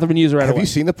to the bathroom and use it right away. Have you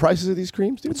seen the prices of these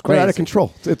creams, dude? It's crazy. They're out of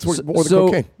control. It's more than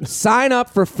cocaine. Sign up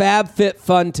for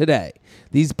FabFitFun today.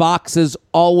 These boxes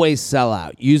always sell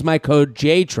out. Use my code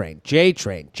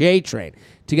JTRAIN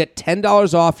to get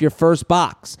 $10 off your first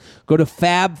box. Go to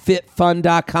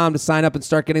fabfitfun.com to sign up and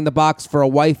start getting the box for a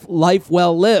life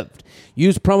well lived.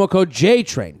 Use promo code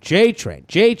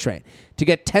JTRAIN to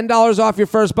get $10 off your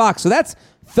first box. So that's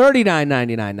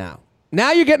 $39.99 now.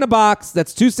 Now you're getting a box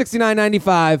that's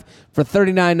 $269.95 for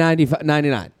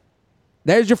 $39.99.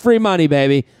 There's your free money,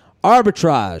 baby.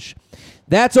 Arbitrage.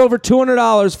 That's over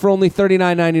 $200 for only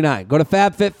 $39.99. Go to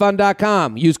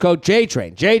fabfitfun.com. Use code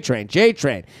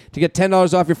JTRAIN to get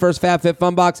 $10 off your first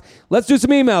FabFitFun box. Let's do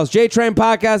some emails.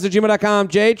 JTrainPodcast@gmail.com.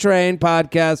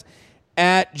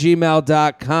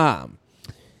 JTrainPodcast@gmail.com.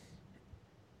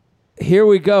 Here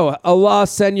we go. Allah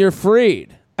Senor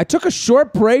Freed. I took a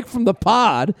short break from the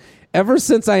pod ever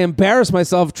since I embarrassed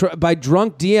myself by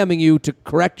drunk DMing you to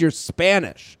correct your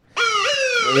Spanish.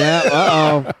 Yeah,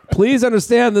 uh-oh. Please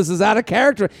understand this is out of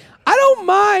character. I don't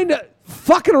mind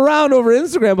fucking around over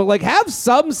Instagram, but like have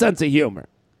some sense of humor.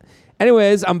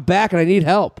 Anyways, I'm back and I need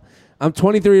help. I'm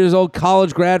 23 years old,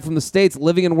 college grad from the States,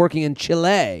 living and working in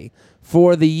Chile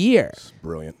for the year. That's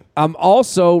brilliant. I'm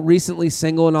also recently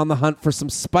single and on the hunt for some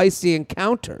spicy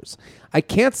encounters. I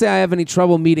can't say I have any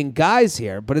trouble meeting guys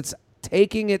here, but it's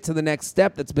taking it to the next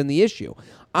step that's been the issue.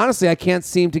 Honestly, I can't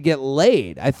seem to get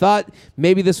laid. I thought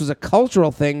maybe this was a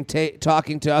cultural thing,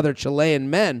 talking to other Chilean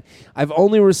men. I've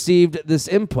only received this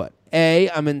input.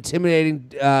 I'm intimidating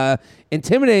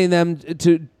them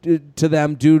to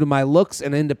them due to my looks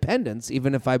and independence.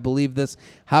 Even if I believe this,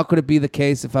 how could it be the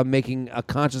case if I'm making a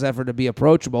conscious effort to be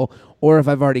approachable, or if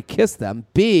I've already kissed them?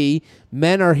 B,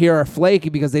 men are flaky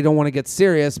because they don't want to get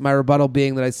serious. My rebuttal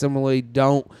being that I similarly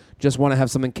don't just want to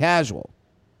have something casual.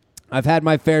 I've had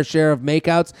my fair share of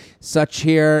makeouts, such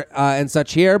here,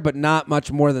 but not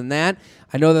much more than that.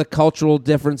 I know that cultural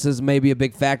differences may be a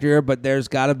big factor here, but there's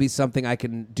got to be something I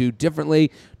can do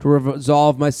differently to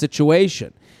resolve my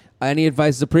situation. Any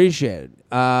advice is appreciated.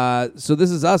 So this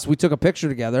is us. We took a picture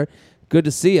together. Good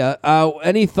to see you.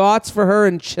 Any thoughts for her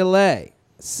in Chile?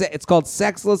 It's called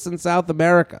Sexless in South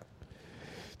America.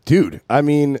 Dude, I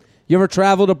mean... You ever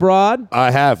traveled abroad?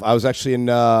 I have. I was actually in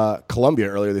Colombia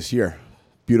earlier this year.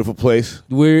 Beautiful place.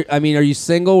 Are you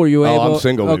single? Were you able? I'm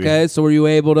single. Okay, baby. So were you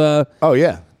able to? Oh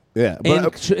yeah.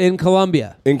 In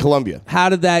Colombia. In Colombia. How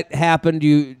did that happen?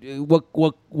 What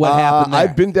happened there?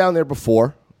 I've been down there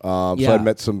before. So I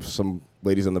met some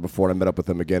ladies on there before, and I met up with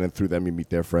them again, and through them you meet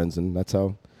their friends, and that's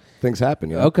how things happen.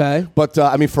 You know? Okay. But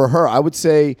for her, I would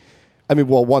say.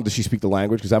 One, does she speak the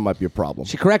language? Because that might be a problem.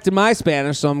 She corrected my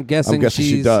Spanish, so I'm guessing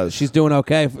she does. She's doing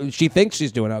okay. She thinks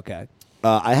she's doing okay.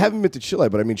 I haven't been to Chile,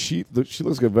 but she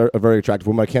looks like a very attractive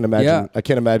woman. I can't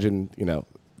imagine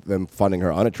them finding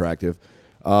her unattractive.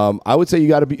 I would say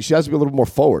she has to be a little more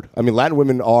forward. Latin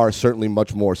women are certainly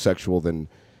much more sexual than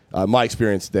my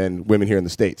experience than women here in the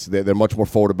States. They're much more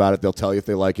forward about it. They'll tell you if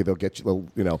they like you. They'll get you.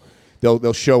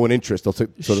 they'll show an interest. They'll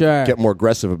sort Sure. of get more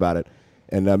aggressive about it,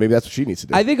 and maybe that's what she needs to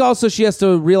do. I think also she has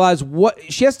to realize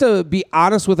she has to be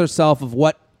honest with herself of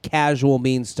what casual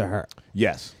means to her.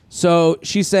 Yes. So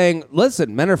she's saying,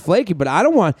 "Listen, men are flaky, but I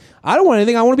don't want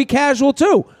anything. I want to be casual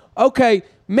too." Okay,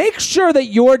 make sure that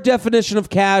your definition of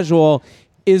casual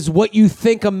is what you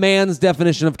think a man's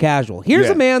definition of casual. Here's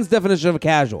a man's definition of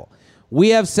casual. We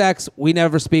have sex, we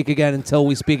never speak again until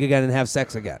we speak again and have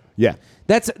sex again. Yeah.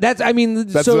 That's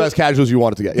as casual as you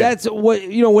want it to get. Yeah. That's what,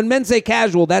 when men say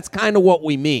casual, that's kind of what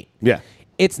we mean. Yeah.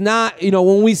 It's not,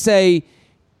 when we say,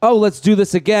 "Oh, let's do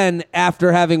this again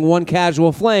after having one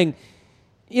casual fling,"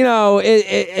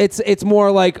 it's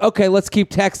more like, okay, let's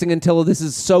keep texting until this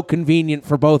is so convenient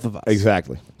for both of us.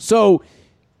 Exactly. So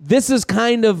this is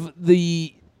kind of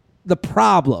the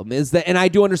problem is that, and I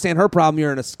do understand her problem.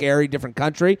 You're in a scary, different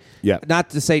country. Yeah. Not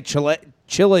to say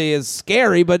Chile is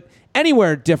scary, but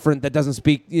anywhere different that doesn't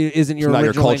speak isn't your not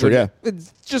original your culture. language. Yeah.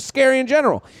 It's just scary in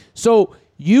general. So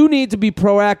you need to be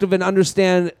proactive and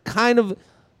understand kind of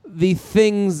the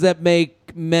things that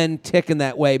make men tick in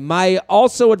that way. My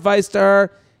also advice to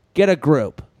her: get a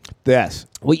group. Yes.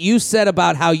 What you said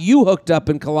about how you hooked up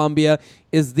in Colombia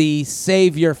is the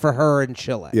savior for her in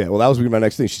Chile. Yeah, well, that was going to be my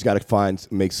next thing. She's got to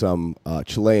make some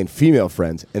Chilean female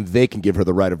friends, and they can give her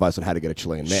the right advice on how to get a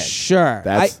Chilean man. Sure.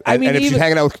 I mean, if she's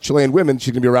hanging out with Chilean women,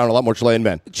 she's going to be around a lot more Chilean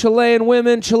men. Chilean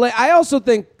women, I also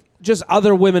think just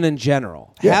other women in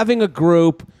general. Yeah. Having a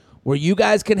group where you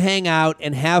guys can hang out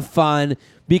and have fun,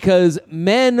 because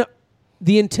men,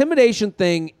 the intimidation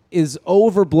thing is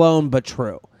overblown but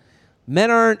true.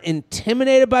 Men aren't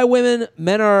intimidated by women.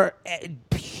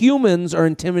 Humans are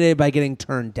intimidated by getting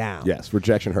turned down. Yes,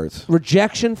 rejection hurts.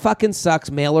 Rejection fucking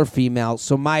sucks, male or female.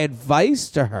 So my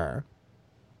advice to her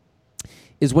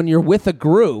is when you're with a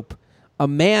group, a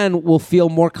man will feel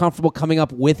more comfortable coming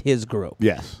up with his group.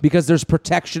 Yes. Because there's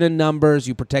protection in numbers.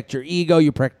 You protect your ego.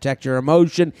 You protect your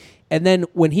emotion. And then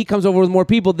when he comes over with more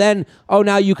people, then,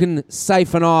 now you can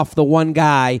siphon off the one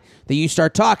guy that you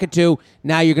start talking to.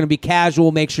 Now you're going to be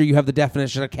casual. Make sure you have the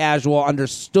definition of casual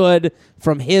understood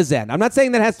from his end. I'm not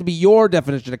saying that has to be your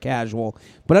definition of casual,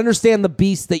 but understand the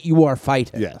beast that you are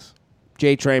fighting. Yes.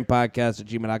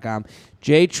 JTrainPodcast@gmail.com.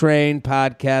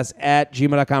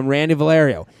 JTrainPodcast@gmail.com. Randy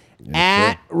Valerio.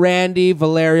 Yes, Randy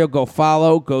Valerio. Go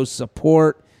follow. Go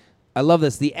support. I love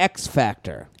this. The X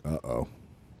Factor. Uh-oh.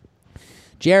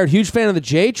 Jared, huge fan of the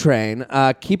J Train.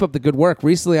 Keep up the good work.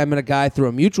 Recently, I met a guy through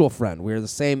a mutual friend. We were the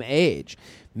same age,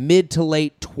 mid to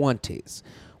late 20s.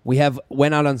 We have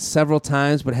went out on several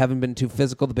times, but haven't been too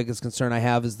physical. The biggest concern I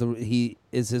have is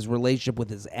his relationship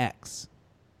with his ex.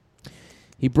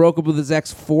 He broke up with his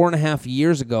ex 4.5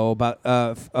 years ago. About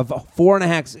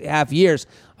 4.5 years,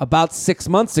 about 6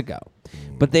 months ago.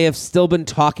 But they have still been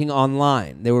talking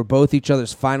online. They were both each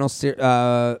other's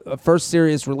first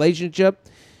serious relationship.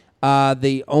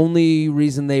 The only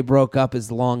reason they broke up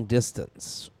is long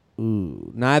distance.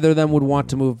 Ooh. Neither of them would want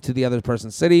to move to the other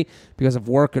person's city because of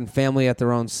work and family at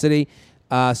their own city.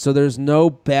 So there's no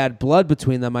bad blood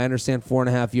between them. I understand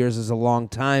 4.5 years is a long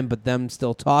time, but them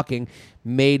still talking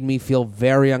made me feel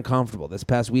very uncomfortable. This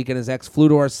past weekend, his ex flew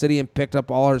to our city and picked up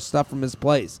all her stuff from his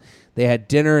place. They had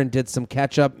dinner and did some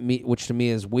catch-up, which to me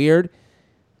is weird.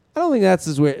 I don't think that's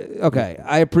as weird. Okay,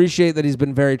 I appreciate that he's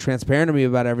been very transparent to me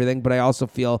about everything, but I also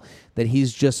feel that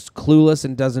he's just clueless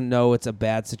and doesn't know it's a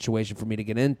bad situation for me to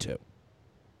get into.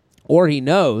 Or he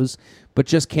knows, but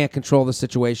just can't control the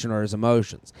situation or his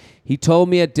emotions. He told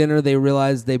me at dinner they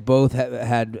realized they both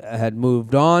had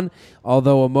moved on,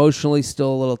 although emotionally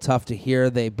still a little tough to hear.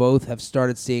 They both have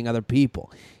started seeing other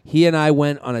people. He and I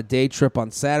went on a day trip on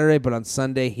Saturday, but on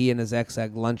Sunday he and his ex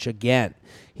had lunch again.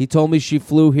 He told me she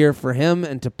flew here for him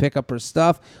and to pick up her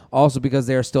stuff, also because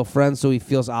they are still friends, so he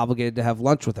feels obligated to have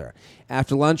lunch with her.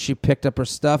 After lunch, she picked up her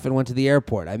stuff and went to the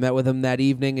airport. I met with him that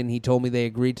evening, and he told me they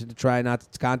agreed to try not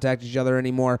to contact each other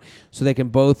anymore so they can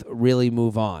both really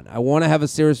move on. I want to have a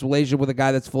serious relationship with a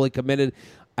guy that's fully committed.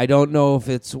 I don't know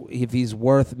if he's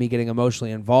worth me getting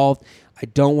emotionally involved. I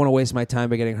don't want to waste my time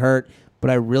by getting hurt, but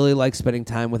I really like spending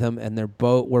time with him, and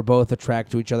we're both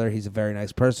attracted to each other. He's a very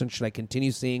nice person. Should I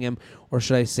continue seeing him, or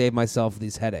should I save myself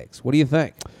these headaches? What do you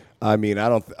think? I mean,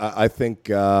 I think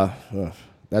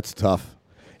that's tough.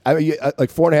 I mean,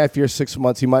 like 4.5 years, 6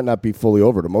 months, he might not be fully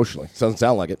over it emotionally. It doesn't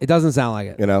sound like it. It doesn't sound like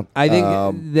it. You know? I think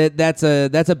that's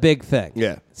a big thing.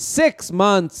 Yeah. 6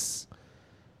 months,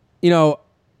 and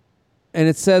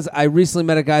it says, I recently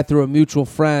met a guy through a mutual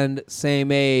friend,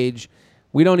 same age.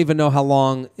 We don't even know how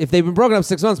long, if they've been broken up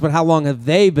 6 months, but how long have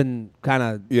they been kind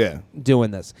of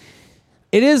doing this?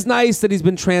 It is nice that he's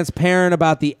been transparent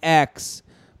about the ex,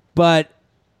 but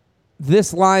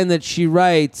this line that she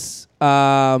writes,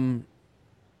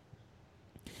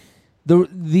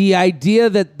 the idea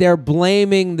that they're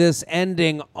blaming this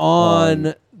ending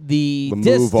on the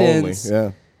distance, move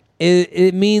only.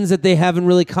 it means that they haven't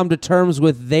really come to terms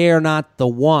with they're not the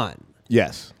one.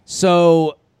 Yes.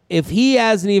 So if he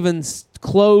hasn't even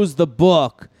closed the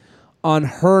book on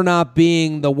her not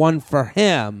being the one for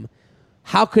him,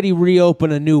 how could he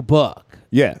reopen a new book?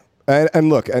 Yeah. And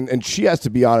look, and she has to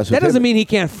be honest with him. That doesn't mean he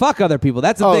can't fuck other people.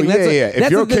 That's the thing.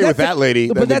 If you're okay with that lady.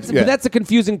 But that's a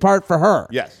confusing part for her.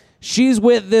 Yes. She's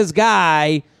with this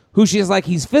guy who she's like,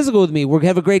 he's physical with me. We're going to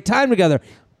have a great time together.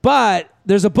 But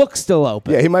there's a book still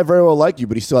open. Yeah, he might very well like you,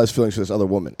 but he still has feelings for this other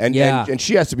woman. And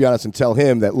she has to be honest and tell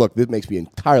him that, look, this makes me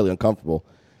entirely uncomfortable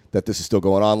that this is still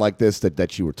going on like this,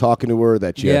 that you were talking to her,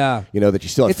 that you, that you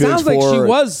still have feelings for her. It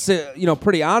sounds like she was,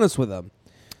 pretty honest with him.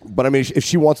 But I mean, if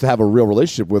she wants to have a real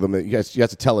relationship with him, you have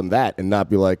to tell him that and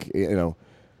not be like,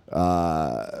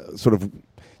 sort of.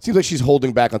 Seems like she's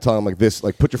holding back on telling him like this,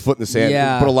 like put your foot in the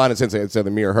sand, put a line in the sand, say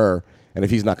me or her. And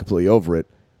if he's not completely over it,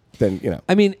 then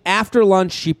I mean, after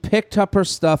lunch, she picked up her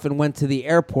stuff and went to the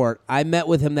airport. I met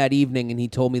with him that evening, and he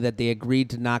told me that they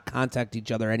agreed to not contact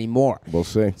each other anymore. We'll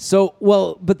see. So,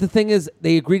 but the thing is,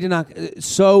 they agreed to not.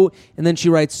 And then she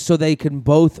writes, so they can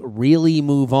both really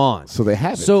move on. So they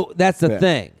have it. So that's the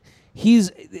thing.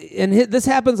 This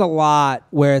happens a lot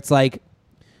where it's like,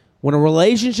 when a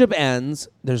relationship ends,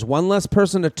 there's one less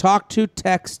person to talk to,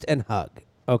 text, and hug.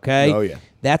 Okay? Oh, yeah.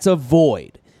 That's a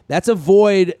void. That's a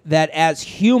void that as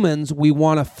humans we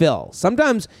want to fill.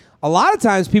 A lot of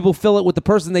times people fill it with the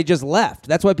person they just left.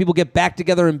 That's why people get back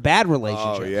together in bad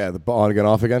relationships. Oh, yeah. The on again,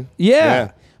 off again?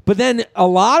 Yeah. But then a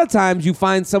lot of times you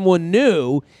find someone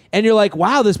new and you're like,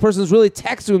 wow, this person's really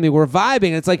texting with me. We're vibing.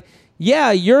 And it's like,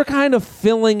 yeah, you're kind of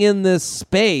filling in this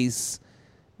space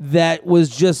that was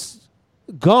just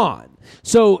gone.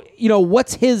 So,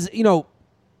 what's his,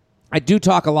 I do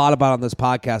talk a lot about on this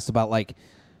podcast about like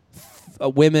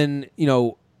women,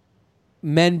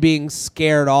 men being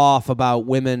scared off about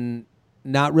women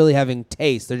not really having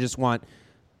taste. They just want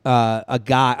a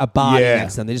body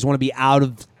next to them. They just want to be out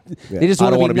of, they just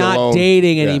want to be not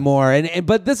dating anymore. And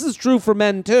but this is true for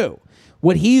men too.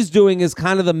 What he's doing is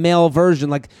kind of the male version,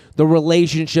 like the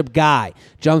relationship guy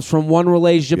jumps from one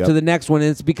relationship to the next one.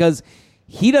 And it's because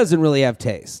he doesn't really have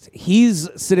taste. He's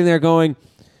sitting there going,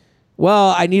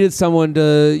 well, I needed someone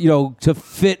to, to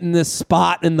fit in this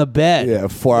spot in the bed. Yeah,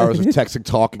 4 hours of texting,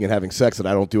 talking, and having sex, and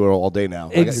I don't do it all day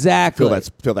now. Exactly.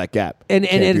 Fill that gap. And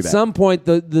at some point,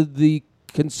 the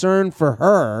concern for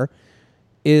her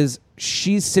is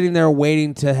she's sitting there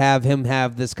waiting to have him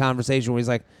have this conversation where he's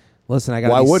like, listen, I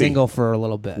got to be single for a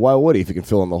little bit. Why would he if he can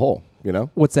fill in the hole,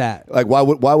 What's that? Like, why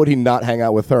would he not hang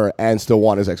out with her and still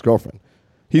want his ex-girlfriend?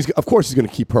 Of course he's going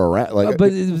to keep her around.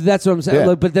 But that's what I'm saying.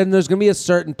 Yeah. But then there's going to be a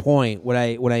certain point. What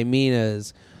I mean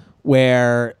is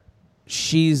where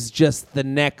she's just the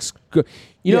next.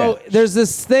 There's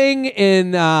this thing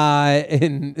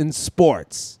in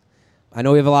sports. I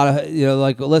know we have a lot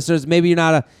of listeners. Maybe you're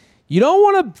not you don't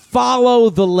want to follow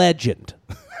the legend.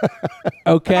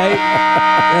 Okay,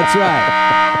 that's right.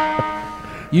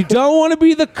 You don't want to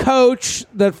be the coach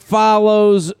that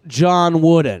follows John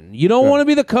Wooden. You don't want to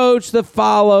be the coach that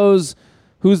follows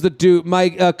who's the dude,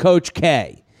 Coach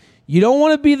K. You don't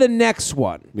want to be the next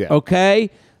one. Yeah.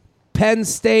 Okay, Penn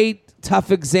State, tough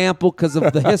example because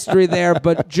of the history there,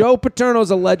 but Joe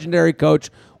Paterno's a legendary coach,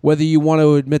 whether you want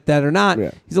to admit that or not.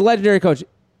 Yeah. He's a legendary coach.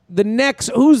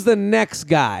 Who's the next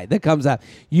guy that comes out?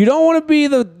 You don't want to be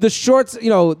the shorts,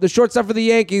 the shortstop for the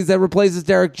Yankees that replaces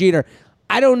Derek Jeter.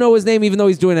 I don't know his name, even though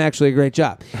he's doing actually a great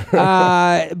job.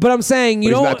 But I'm saying,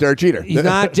 he's not Derek Jeter. He's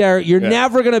not Derek. You're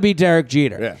never going to be Derek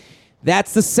Jeter. Yeah.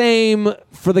 That's the same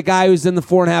for the guy who's in the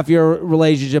 4.5-year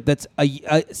relationship that's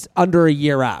under a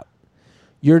year out.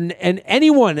 And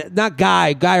anyone, not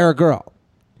guy or girl,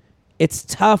 it's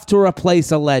tough to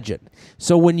replace a legend.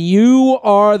 So when you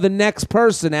are the next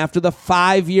person after the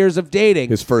 5 years of dating,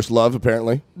 his first love,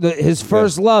 apparently, his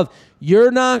first love,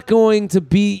 you're not going to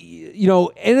be.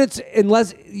 And it's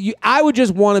I would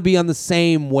just want to be on the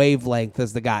same wavelength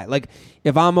as the guy. Like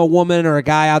if I'm a woman or a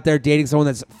guy out there dating someone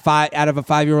that's out of a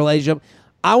 5-year relationship,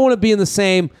 I want to be in the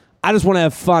same. I just want to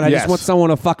have fun. I just want someone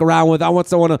to fuck around with. I want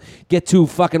someone to get too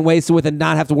fucking wasted with and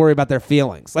not have to worry about their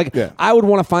feelings. I would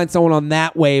want to find someone on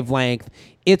that wavelength.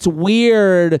 It's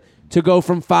weird to go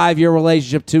from 5-year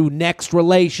relationship to next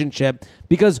relationship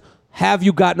because have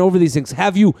you gotten over these things?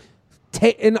 Have you?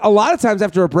 And a lot of times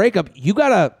after a breakup, you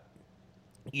gotta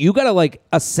like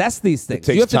assess these things.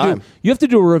 It takes time. You have to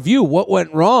do a review. What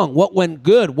went wrong? What went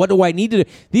good? What do I need to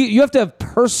do? You have to have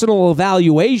personal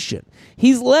evaluation.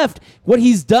 He's left. What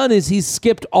he's done is he's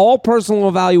skipped all personal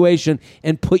evaluation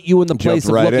and put you in the place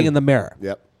of looking in the mirror.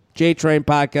 Yep.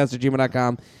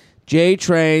 jtrainpodcast@gmail.com.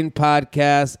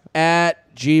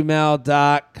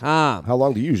 jtrainpodcast@gmail.com. How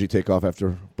long do you usually take off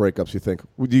after breakups, you think?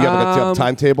 Do you have a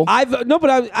timetable?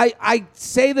 I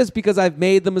say this because I've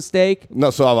made the mistake.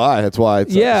 No, so have I. That's why.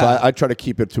 So I try to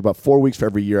keep it to about 4 weeks for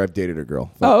every year I've dated a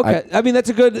girl. Oh, okay. I mean, that's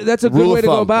a good way to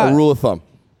go about it. A rule of thumb.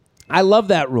 I love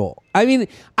that rule. I mean,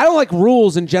 I don't like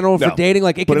rules in general for dating.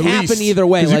 Like, it can happen either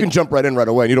way. Because you can jump right in right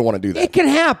away, and you don't want to do that. It can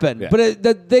happen. Yeah. But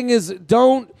the thing is,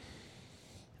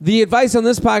 the advice on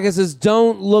this podcast is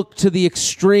don't look to the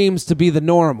extremes to be the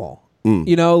normal.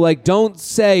 You know, like, don't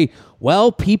say,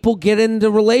 well, people get into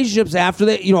relationships after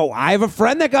they, I have a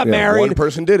friend that got married. One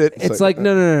person did it. It's like,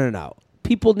 no.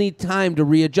 People need time to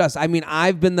readjust. I mean,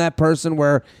 I've been that person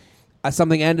where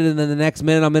something ended and then the next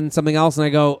minute I'm in something else and I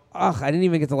go, ugh, I didn't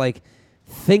even get to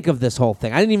think of this whole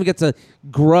thing. I didn't even get to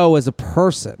grow as a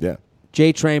person. Yeah.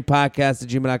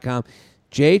 jtrainpodcast@gmail.com.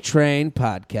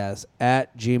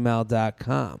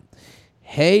 jtrainpodcast@gmail.com.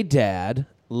 Hey, Dad.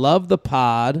 Love the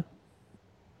pod.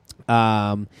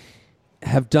 Have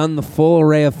done the full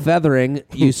array of feathering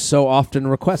you so often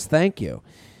request. Thank you.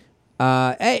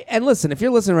 Hey, and listen, if you're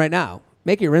listening right now,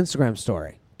 make your Instagram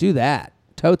story. Do that.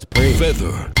 Totes pre.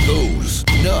 Feather those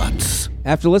nuts.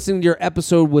 After listening to your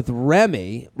episode with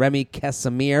Remy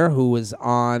Casimir, who was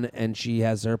on, and she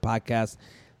has her podcast,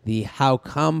 the How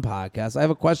Come podcast, I have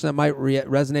a question that might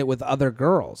resonate with other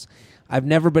girls. I've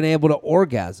never been able to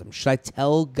orgasm. Should I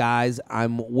tell guys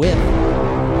I'm with?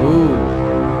 Ooh.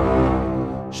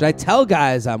 Should I tell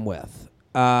guys I'm with?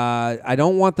 I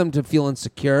don't want them to feel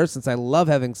insecure since I love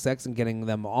having sex and getting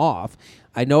them off.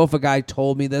 I know if a guy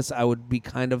told me this, I would be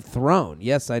kind of thrown.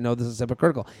 Yes, I know this is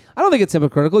hypocritical. I don't think it's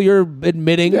hypocritical. You're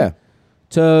admitting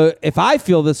to, if I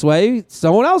feel this way,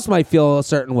 someone else might feel a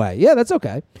certain way. Yeah, that's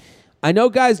okay. I know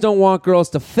guys don't want girls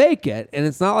to fake it, and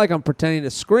it's not like I'm pretending to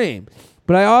scream.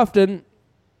 But I often,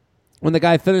 when the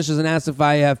guy finishes and asks if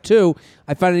I have too,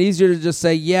 I find it easier to just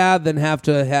say yeah than have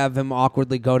to have him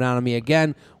awkwardly go down on me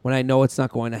again when I know it's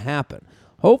not going to happen.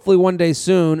 Hopefully one day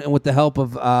soon, and with the help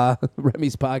of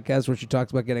Remy's podcast where she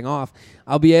talks about getting off,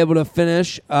 I'll be able to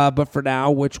finish. But for now,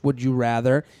 which would you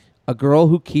rather? A girl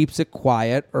who keeps it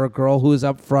quiet or a girl who is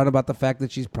upfront about the fact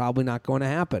that she's probably not going to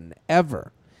happen,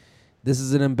 ever? This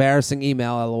is an embarrassing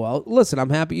email, LOL. Listen, I'm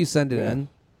happy you sent it in.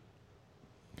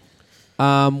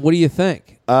 What do you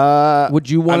think?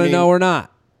 Would you want to know or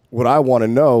not? Would I want to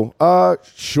know?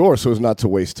 Sure, so as not to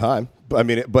waste time.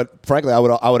 But frankly, I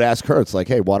would ask her. It's like,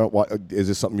 hey, is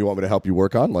this something you want me to help you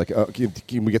work on? Like,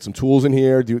 can we get some tools in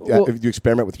here? Do you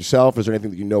experiment with yourself? Is there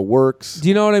anything that you know works? Do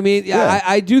you know what I mean? Yeah.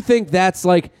 I do think that's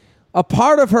like a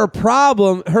part of her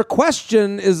problem. Her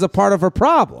question is a part of her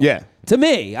problem. Yeah. To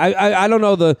me, I don't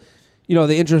know the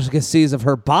intricacies of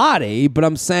her body, but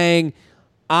I'm saying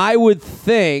I would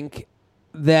think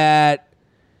that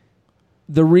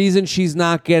the reason she's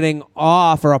not getting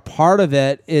off, or a part of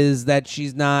it, is that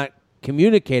she's not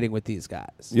communicating with these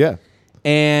guys. Yeah.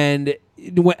 And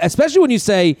especially when you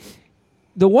say,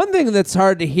 the one thing that's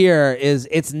hard to hear is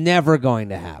it's never going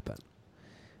to happen.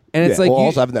 And it's like,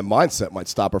 also having that mindset might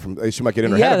stop her from, she might get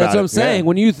in her head about it. Yeah, that's what I'm saying. Yeah.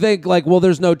 When you think like, well,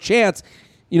 there's no chance,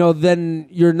 then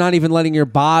you're not even letting your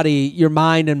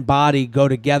mind and body go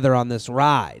together on this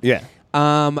ride. Yeah.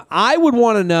 I would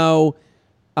want to know,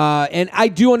 and I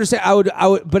do understand,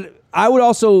 but I would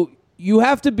also, you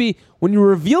have to be, when you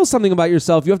reveal something about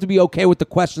yourself, you have to be okay with the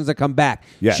questions that come back.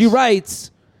 Yes. She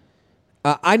writes,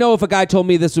 I know if a guy told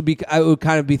me this I would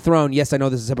kind of be thrown. Yes, I know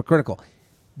this is hypocritical.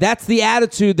 That's the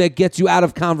attitude that gets you out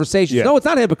of conversations. Yeah. No, it's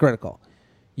not hypocritical.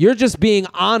 You're just being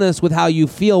honest with how you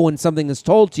feel when something is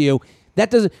told to you.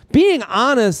 Being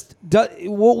honest,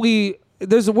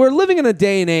 we're living in a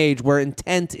day and age where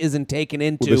intent isn't taken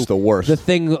into the worst.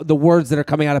 The words that are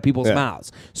coming out of people's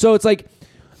mouths. So it's like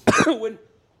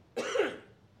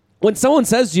when someone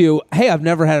says to you, hey, I've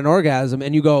never had an orgasm,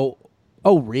 and you go,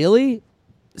 oh, really?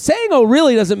 Saying, oh,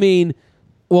 really doesn't mean,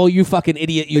 well, you fucking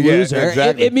idiot, you loser.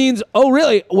 Exactly. It means, oh,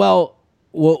 really? Well,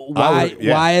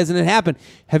 why hasn't it happened?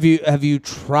 Have you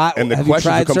tried? And the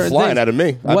questions would come flying out of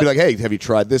me. I'd be like, hey, have you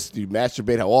tried this? Do you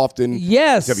masturbate? How often?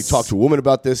 Yes. Have you talked to a woman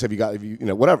about this? Have you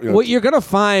whatever? What you're going to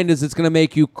find is it's going to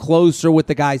make you closer with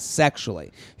the guy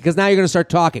sexually, because now you're going to start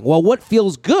talking. Well, what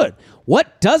feels good?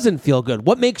 What doesn't feel good?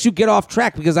 What makes you get off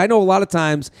track? Because I know a lot of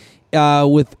times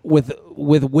with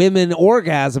women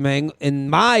orgasming, in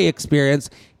my experience,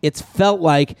 it's felt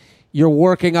like you're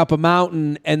working up a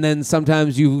mountain and then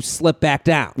sometimes you slip back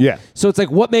down. Yeah. So it's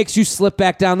like, what makes you slip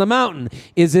back down the mountain?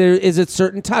 Is it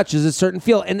certain touch? Is it certain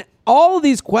feel? And all of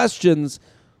these questions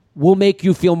will make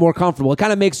you feel more comfortable. It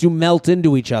kind of makes you melt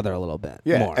into each other a little bit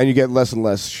more. And you get less and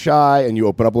less shy, and you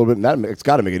open up a little bit, and it's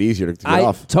got to make it easier to get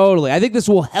off. Totally. I think this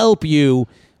will help you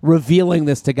revealing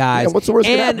this to guys. Yeah, what's the worst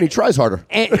going to happen? He tries harder.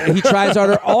 And he tries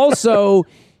harder. Also,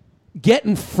 get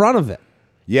in front of it.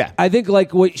 Yeah. I think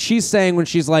like what she's saying when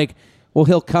she's like, well,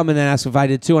 he'll come in and ask if I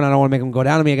did too, and I don't want to make him go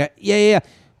down on me. I go, yeah.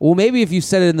 Well, maybe if you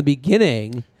said it in the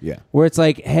beginning, where it's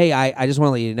like, hey, I just want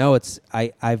to let you know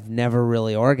I've never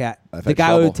really orgasmed. The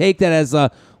guy would take that as a,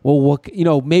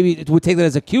 maybe it would take that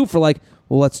as a cue for like,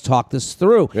 well, let's talk this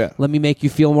through. Yeah. Let me make you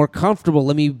feel more comfortable.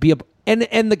 Let me be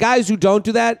and the guys who don't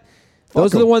do that,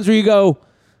 those are the ones where you go,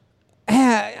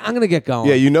 I'm going to get going.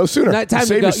 Yeah, you know sooner. Time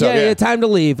to go. Yourself, time to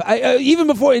leave. Even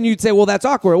before, and you'd say, well, that's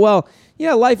awkward. Well,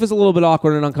 yeah, life is a little bit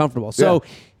awkward and uncomfortable. So,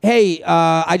 hey,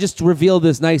 I just revealed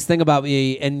this nice thing about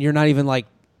me, and you're not even like,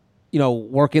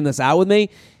 working this out with me.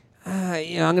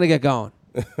 I'm going to get going.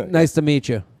 Nice to meet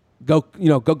you. Go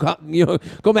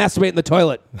masturbate in the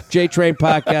toilet.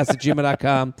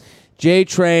 JTrainPodcast@gmail.com.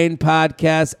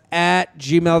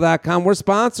 JTrainPodcast@gmail.com. We're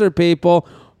sponsored, people.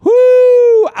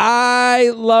 Whoo!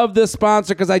 I love this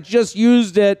sponsor because I just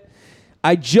used it.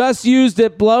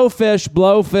 Blowfish,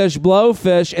 Blowfish,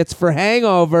 Blowfish. It's for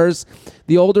hangovers.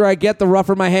 The older I get, the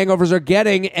rougher my hangovers are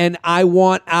getting, and I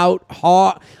went out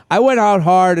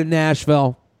hard in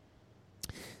Nashville.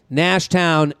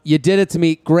 Nashtown, you did it to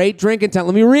me. Great drinking town.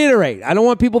 Let me reiterate. I don't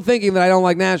want people thinking that I don't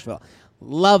like Nashville.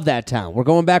 Love that town. We're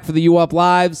going back for the U Up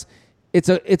Lives. It's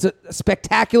a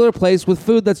spectacular place with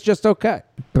food that's just okay.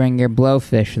 Bring your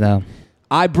Blowfish, though.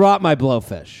 I brought my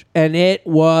Blowfish, and it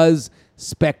was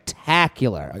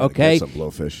spectacular. Okay, some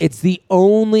Blowfish. It's the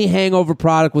only hangover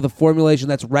product with a formulation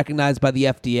that's recognized by the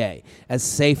FDA as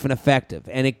safe and effective,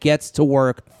 and it gets to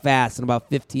work fast in about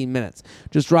 15 minutes.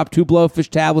 Just drop 2 Blowfish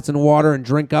tablets in water and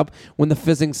drink up when the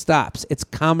fizzing stops. It's a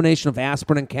combination of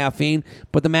aspirin and caffeine,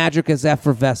 but the magic is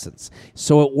effervescence,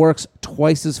 so it works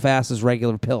twice as fast as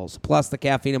regular pills. Plus, the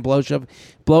caffeine in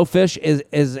Blowfish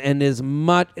is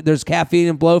much. There's caffeine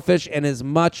in Blowfish and is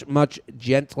much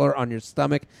gentler on your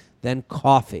stomach than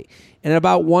coffee. And at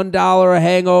about $1 a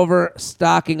hangover,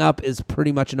 stocking up is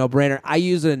pretty much a no-brainer. I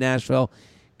use it in Nashville.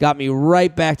 Got me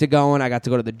right back to going. I got to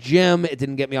go to the gym. It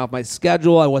didn't get me off my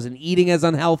schedule. I wasn't eating as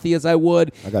unhealthy as I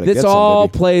would. This all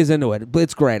plays into it.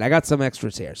 It's great. I got some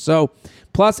extras here. So,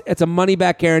 plus, it's a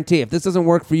money-back guarantee. If this doesn't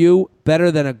work for you,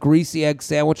 better than a greasy egg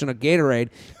sandwich and a Gatorade,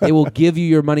 they will give you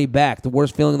your money back. The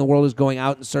worst feeling in the world is going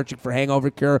out and searching for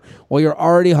hangover cure while you're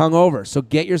already hungover. So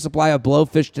get your supply of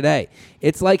Blowfish today.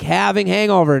 It's like having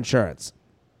hangover insurance.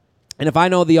 And if I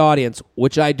know the audience,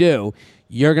 which I do,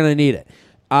 you're going to need it.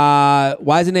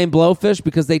 Why is it named Blowfish?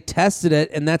 Because they tested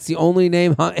it, and that's the only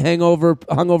name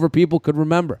hungover people could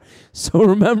remember. So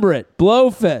remember it.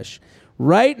 Blowfish.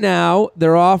 Right now,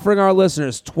 they're offering our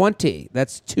listeners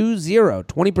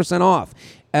 20% off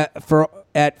at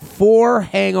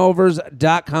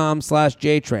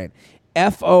 4hangovers.com/JTrain.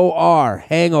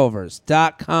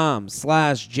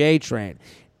 FORhangovers.com/JTrain.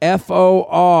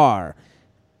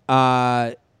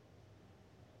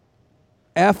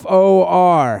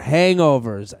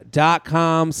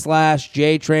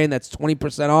 FORhangovers.com/JTrain. That's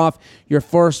 20% off your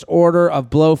first order of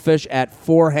Blowfish at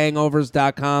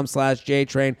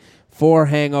 4hangovers.com/JTrain.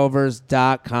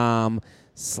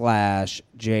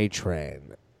 4hangovers.com/JTrain.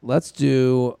 Let's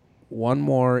do one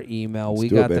more email. We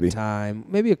got the time.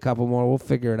 Maybe a couple more. We'll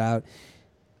figure it out.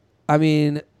 I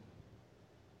mean,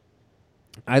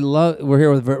 we're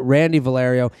here with Randy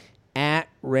Valerio at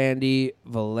Randy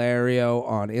Valerio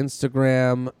on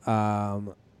Instagram. Hi,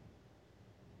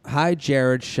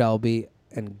 Jared, Shelby,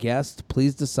 and guest.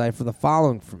 Please decipher the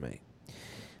following for me.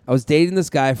 I was dating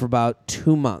this guy for about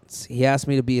 2 months. He asked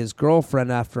me to be his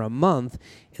girlfriend after a month,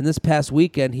 and this past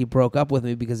weekend he broke up with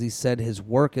me because he said his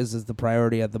work is the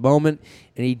priority at the moment,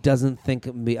 and he doesn't think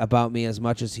about me as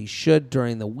much as he should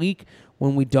during the week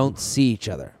when we don't see each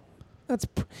other. That's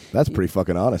pretty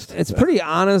fucking honest. It's pretty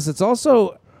honest. It's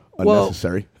also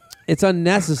unnecessary. It's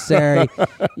unnecessary.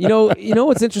 You know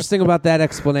what's interesting about that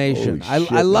explanation? Holy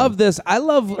shit, I love this. I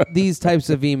love these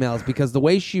types of emails because the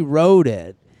way she wrote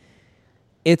it,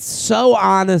 it's so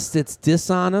honest, it's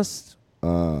dishonest.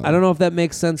 I don't know if that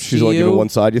makes sense to you. She's only giving one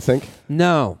side, you think?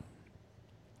 No.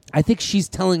 I think she's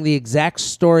telling the exact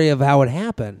story of how it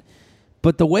happened.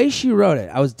 But the way she wrote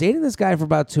it, I was dating this guy for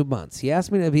about 2 months. He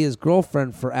asked me to be his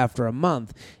girlfriend for after a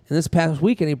month. And this past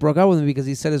weekend, he broke up with me because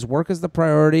he said his work is the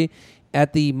priority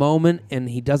at the moment, and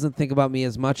he doesn't think about me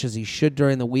as much as he should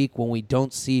during the week when we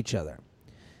don't see each other.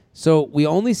 So we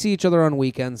only see each other on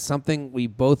weekends, something we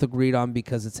both agreed on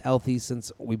because it's healthy since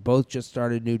we both just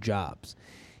started new jobs.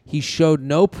 He showed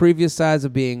no previous signs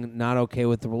of being not okay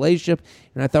with the relationship,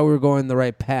 and I thought we were going the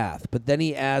right path. But then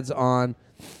he adds on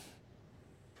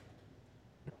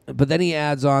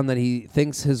that he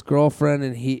thinks his girlfriend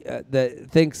and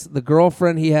thinks the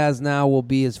girlfriend he has now will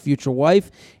be his future wife,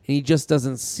 and he just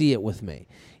doesn't see it with me.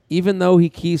 Even though he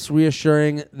keeps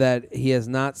reassuring that he has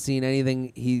not seen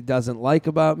anything he doesn't like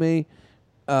about me,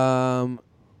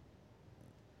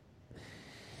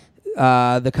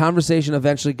 the conversation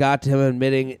eventually got to him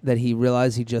admitting that he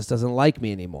realized he just doesn't like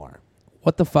me anymore.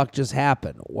 What the fuck just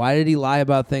happened? Why did he lie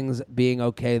about things being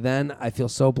okay then? I feel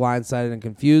so blindsided and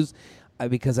confused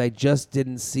because I just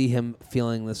didn't see him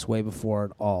feeling this way before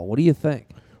at all. What do you think?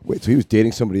 Wait, so he was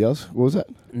dating somebody else? What was that?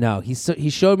 No, he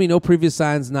showed me no previous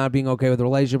signs not being okay with the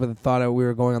relationship, and thought we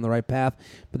were going on the right path.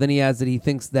 But then he adds that he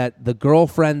thinks that the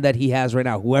girlfriend that he has right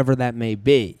now, whoever that may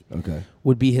be,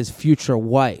 would be his future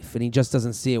wife, and he just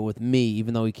doesn't see it with me,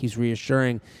 even though he keeps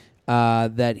reassuring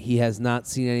that he has not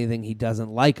seen anything he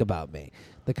doesn't like about me.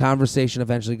 The conversation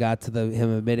eventually got to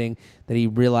him admitting that he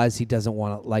realized he doesn't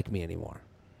want to like me anymore.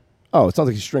 Oh, it sounds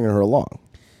like he's stringing her along.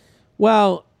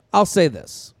 Well, I'll say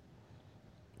this.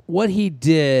 What he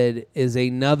did is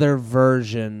another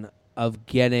version of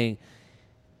getting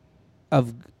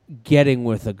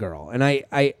with a girl. And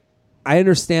I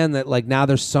understand that, like, now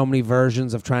there's so many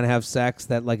versions of trying to have sex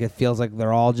that, like, it feels like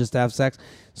they're all just to have sex.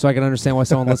 So I can understand why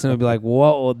someone listening would be like,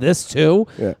 whoa, this too?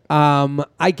 Yeah.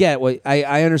 I get what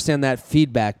I understand that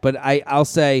feedback, but I'll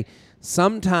say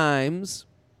sometimes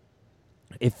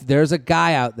if there's a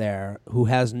guy out there who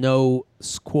has no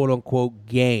quote unquote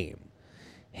game,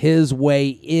 his way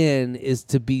in is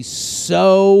to be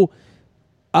so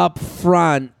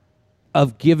upfront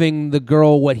of giving the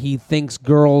girl what he thinks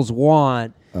girls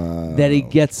want that he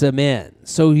gets him in.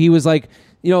 So he was like,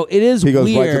 it is weird.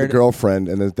 He goes right to the girlfriend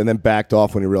and then backed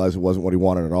off when he realized it wasn't what he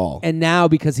wanted at all. And now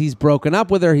because he's broken up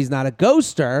with her, he's not a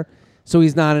ghoster, so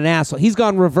he's not an asshole. He's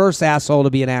gone reverse asshole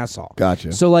to be an asshole.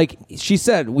 Gotcha. So like she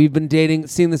said, we've been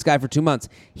seeing this guy for 2 months.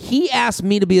 He asked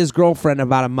me to be his girlfriend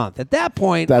about a month. At that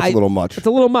point, that's a little much. It's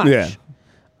a little much. Yeah.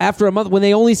 After a month, when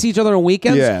they only see each other on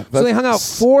weekends, so they hung out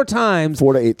 4 times.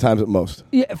 4 to 8 times at most.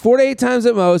 Yeah, 4 to 8 times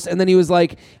at most. And then he's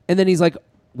like,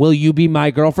 will you be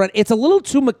my girlfriend? It's a little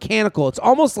too mechanical. It's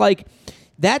almost like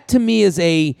that to me is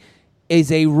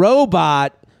a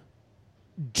robot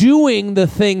doing the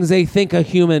things they think a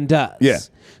human does. Yeah.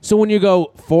 So when you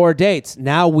go 4 dates,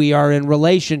 now we are in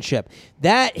relationship.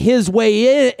 That his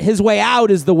way out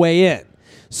is the way in.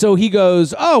 So he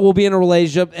goes, oh, we'll be in a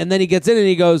relationship, and then he gets in and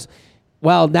he goes,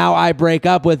 well, now I break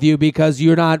up with you because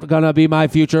you're not gonna be my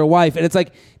future wife. And it's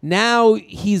like now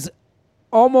he's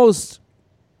almost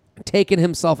taken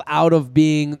himself out of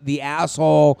being the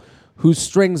asshole who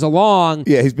strings along.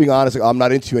 Yeah, he's being honest. Like, I'm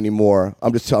not into you anymore.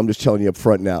 I'm just telling you up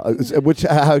front now.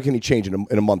 How can he change in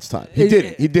a month's time? He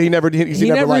didn't. He never did. He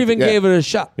never even gave it a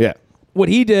shot. Yeah. What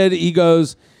he did, he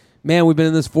goes, man, we've been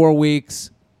in this 4 weeks.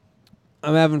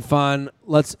 I'm having fun.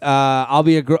 Let's. I'll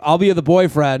be the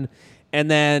boyfriend.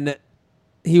 And then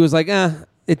he was like,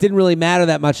 it didn't really matter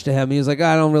that much to him. He was like,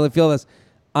 I don't really feel this.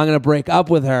 I'm gonna break up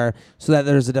with her so that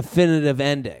there's a definitive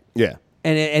ending. Yeah.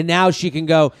 And now she can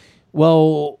go,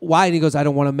 well, why? And he goes, I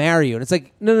don't want to marry you. And it's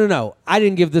like, no. I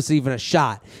didn't give this even a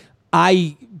shot.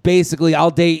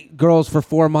 I'll date girls for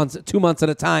 4 months, 2 months at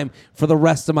a time for the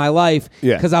rest of my life.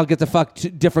 Yeah. Because I'll get to fuck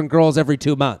different girls every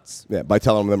 2 months. Yeah. By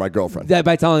telling them they're my girlfriend.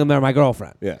 By telling them they're my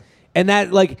girlfriend. Yeah. And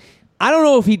that, like, I don't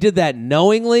know if he did that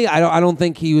knowingly. I don't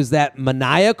think he was that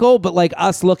maniacal, but like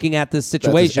us looking at this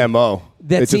situation. That's his MO.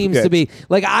 That seems to be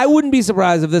like, I wouldn't be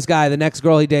surprised if this guy, the next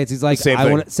girl he dates, he's like,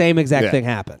 same exact thing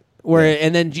happen.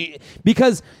 And then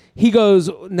because he goes,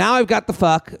 now I've got the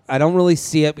fuck. I don't really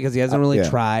see it because he hasn't really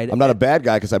tried. I'm not a bad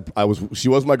guy because she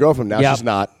was my girlfriend. Now she's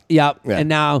not. Yep. Yeah. And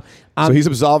now so he's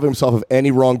absolving himself of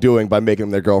any wrongdoing by making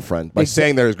them their girlfriend, by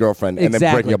saying they're his girlfriend, and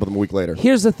then breaking up with them a week later.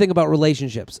 Here's the thing about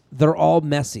relationships. They're all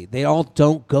messy. They all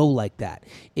don't go like that.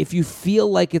 If you feel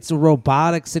like it's a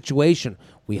robotic situation,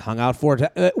 we hung out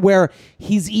where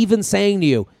he's even saying to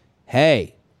you,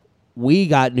 hey, we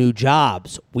got new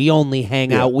jobs. We only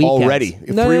hang out weekends. Already.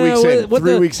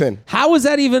 3 weeks in. How is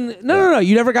that even? No.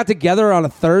 You never got together on a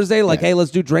Thursday like, hey,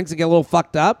 let's do drinks and get a little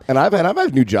fucked up? And I've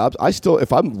had new jobs. I still,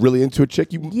 if I'm really into a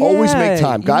chick, you always make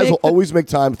time. Guys will always make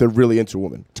time if they're really into a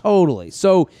woman. Totally.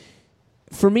 So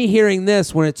for me hearing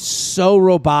this, when it's so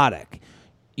robotic,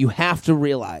 you have to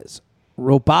realize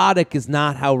robotic is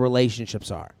not how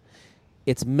relationships are.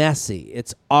 It's messy.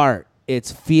 It's art.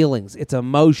 It's feelings. It's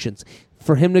emotions.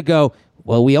 For him to go,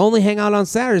 well, we only hang out on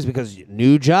Saturdays because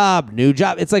new job.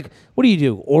 It's like, what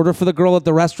do? Order for the girl at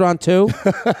the restaurant too?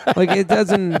 Like, it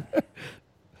doesn't.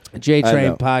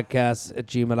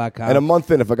 JTrainPodcast@gmail.com. And a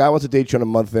month in, if a guy wants to date you on a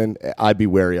month in, I'd be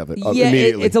wary of it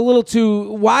immediately. It's a little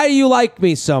too. Why do you like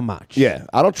me so much? Yeah,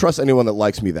 I don't trust anyone that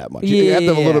likes me that much. Yeah, you have to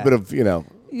have a little bit of, a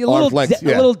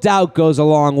little doubt goes a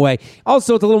long way.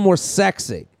 Also, it's a little more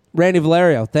sexy. Randy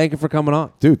Valerio, thank you for coming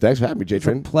on. Dude, thanks for having me,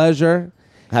 J-Train. Pleasure.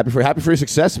 Happy for your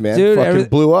success, man. Dude, fucking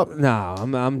blew up. No,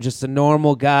 I'm just a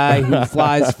normal guy who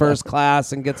flies first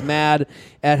class and gets mad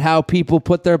at how people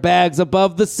put their bags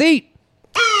above the seat.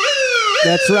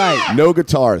 That's right. No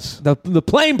guitars. The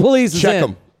plane police is Check in.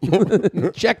 them.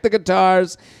 Check the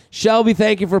guitars. Shelby,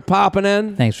 thank you for popping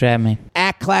in. Thanks for having me.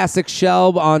 At Classic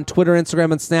Shelb on Twitter,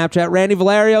 Instagram, and Snapchat. Randy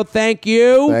Valerio, thank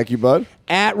you. Thank you, bud.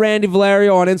 At Randy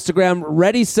Valerio on Instagram.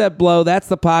 Ready, Set, Blow. That's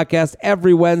the podcast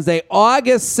every Wednesday,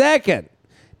 August 2nd.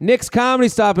 Nick's Comedy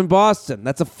Stop in Boston.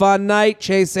 That's a fun night.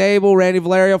 Chase Abel, Randy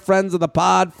Valerio, friends of the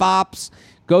pod, Fops.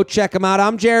 Go check them out.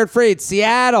 I'm Jared Freed,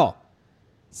 Seattle.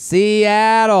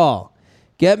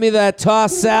 Get me that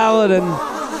tossed salad and...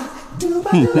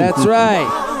 That's right.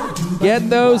 Get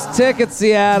those tickets,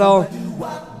 Seattle.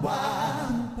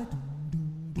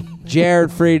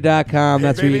 JaredFreed.com.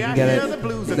 That's where you can get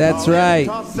it. That's right.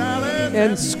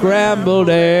 And scrambled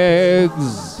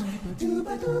eggs.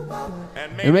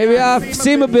 And maybe I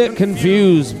seem a bit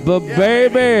confused, but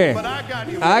baby,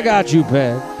 I got you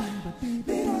pegged.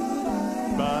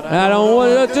 I don't know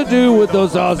what to do with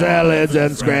those tossed salads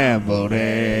and scrambled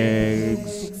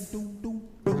eggs.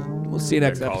 We'll see you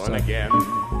next episode. Again.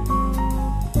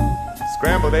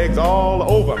 Scrambled eggs all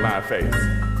over my face.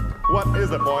 What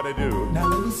is a boy to do? Now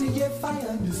let me see if I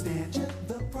understand you.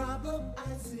 The problem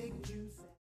I seek to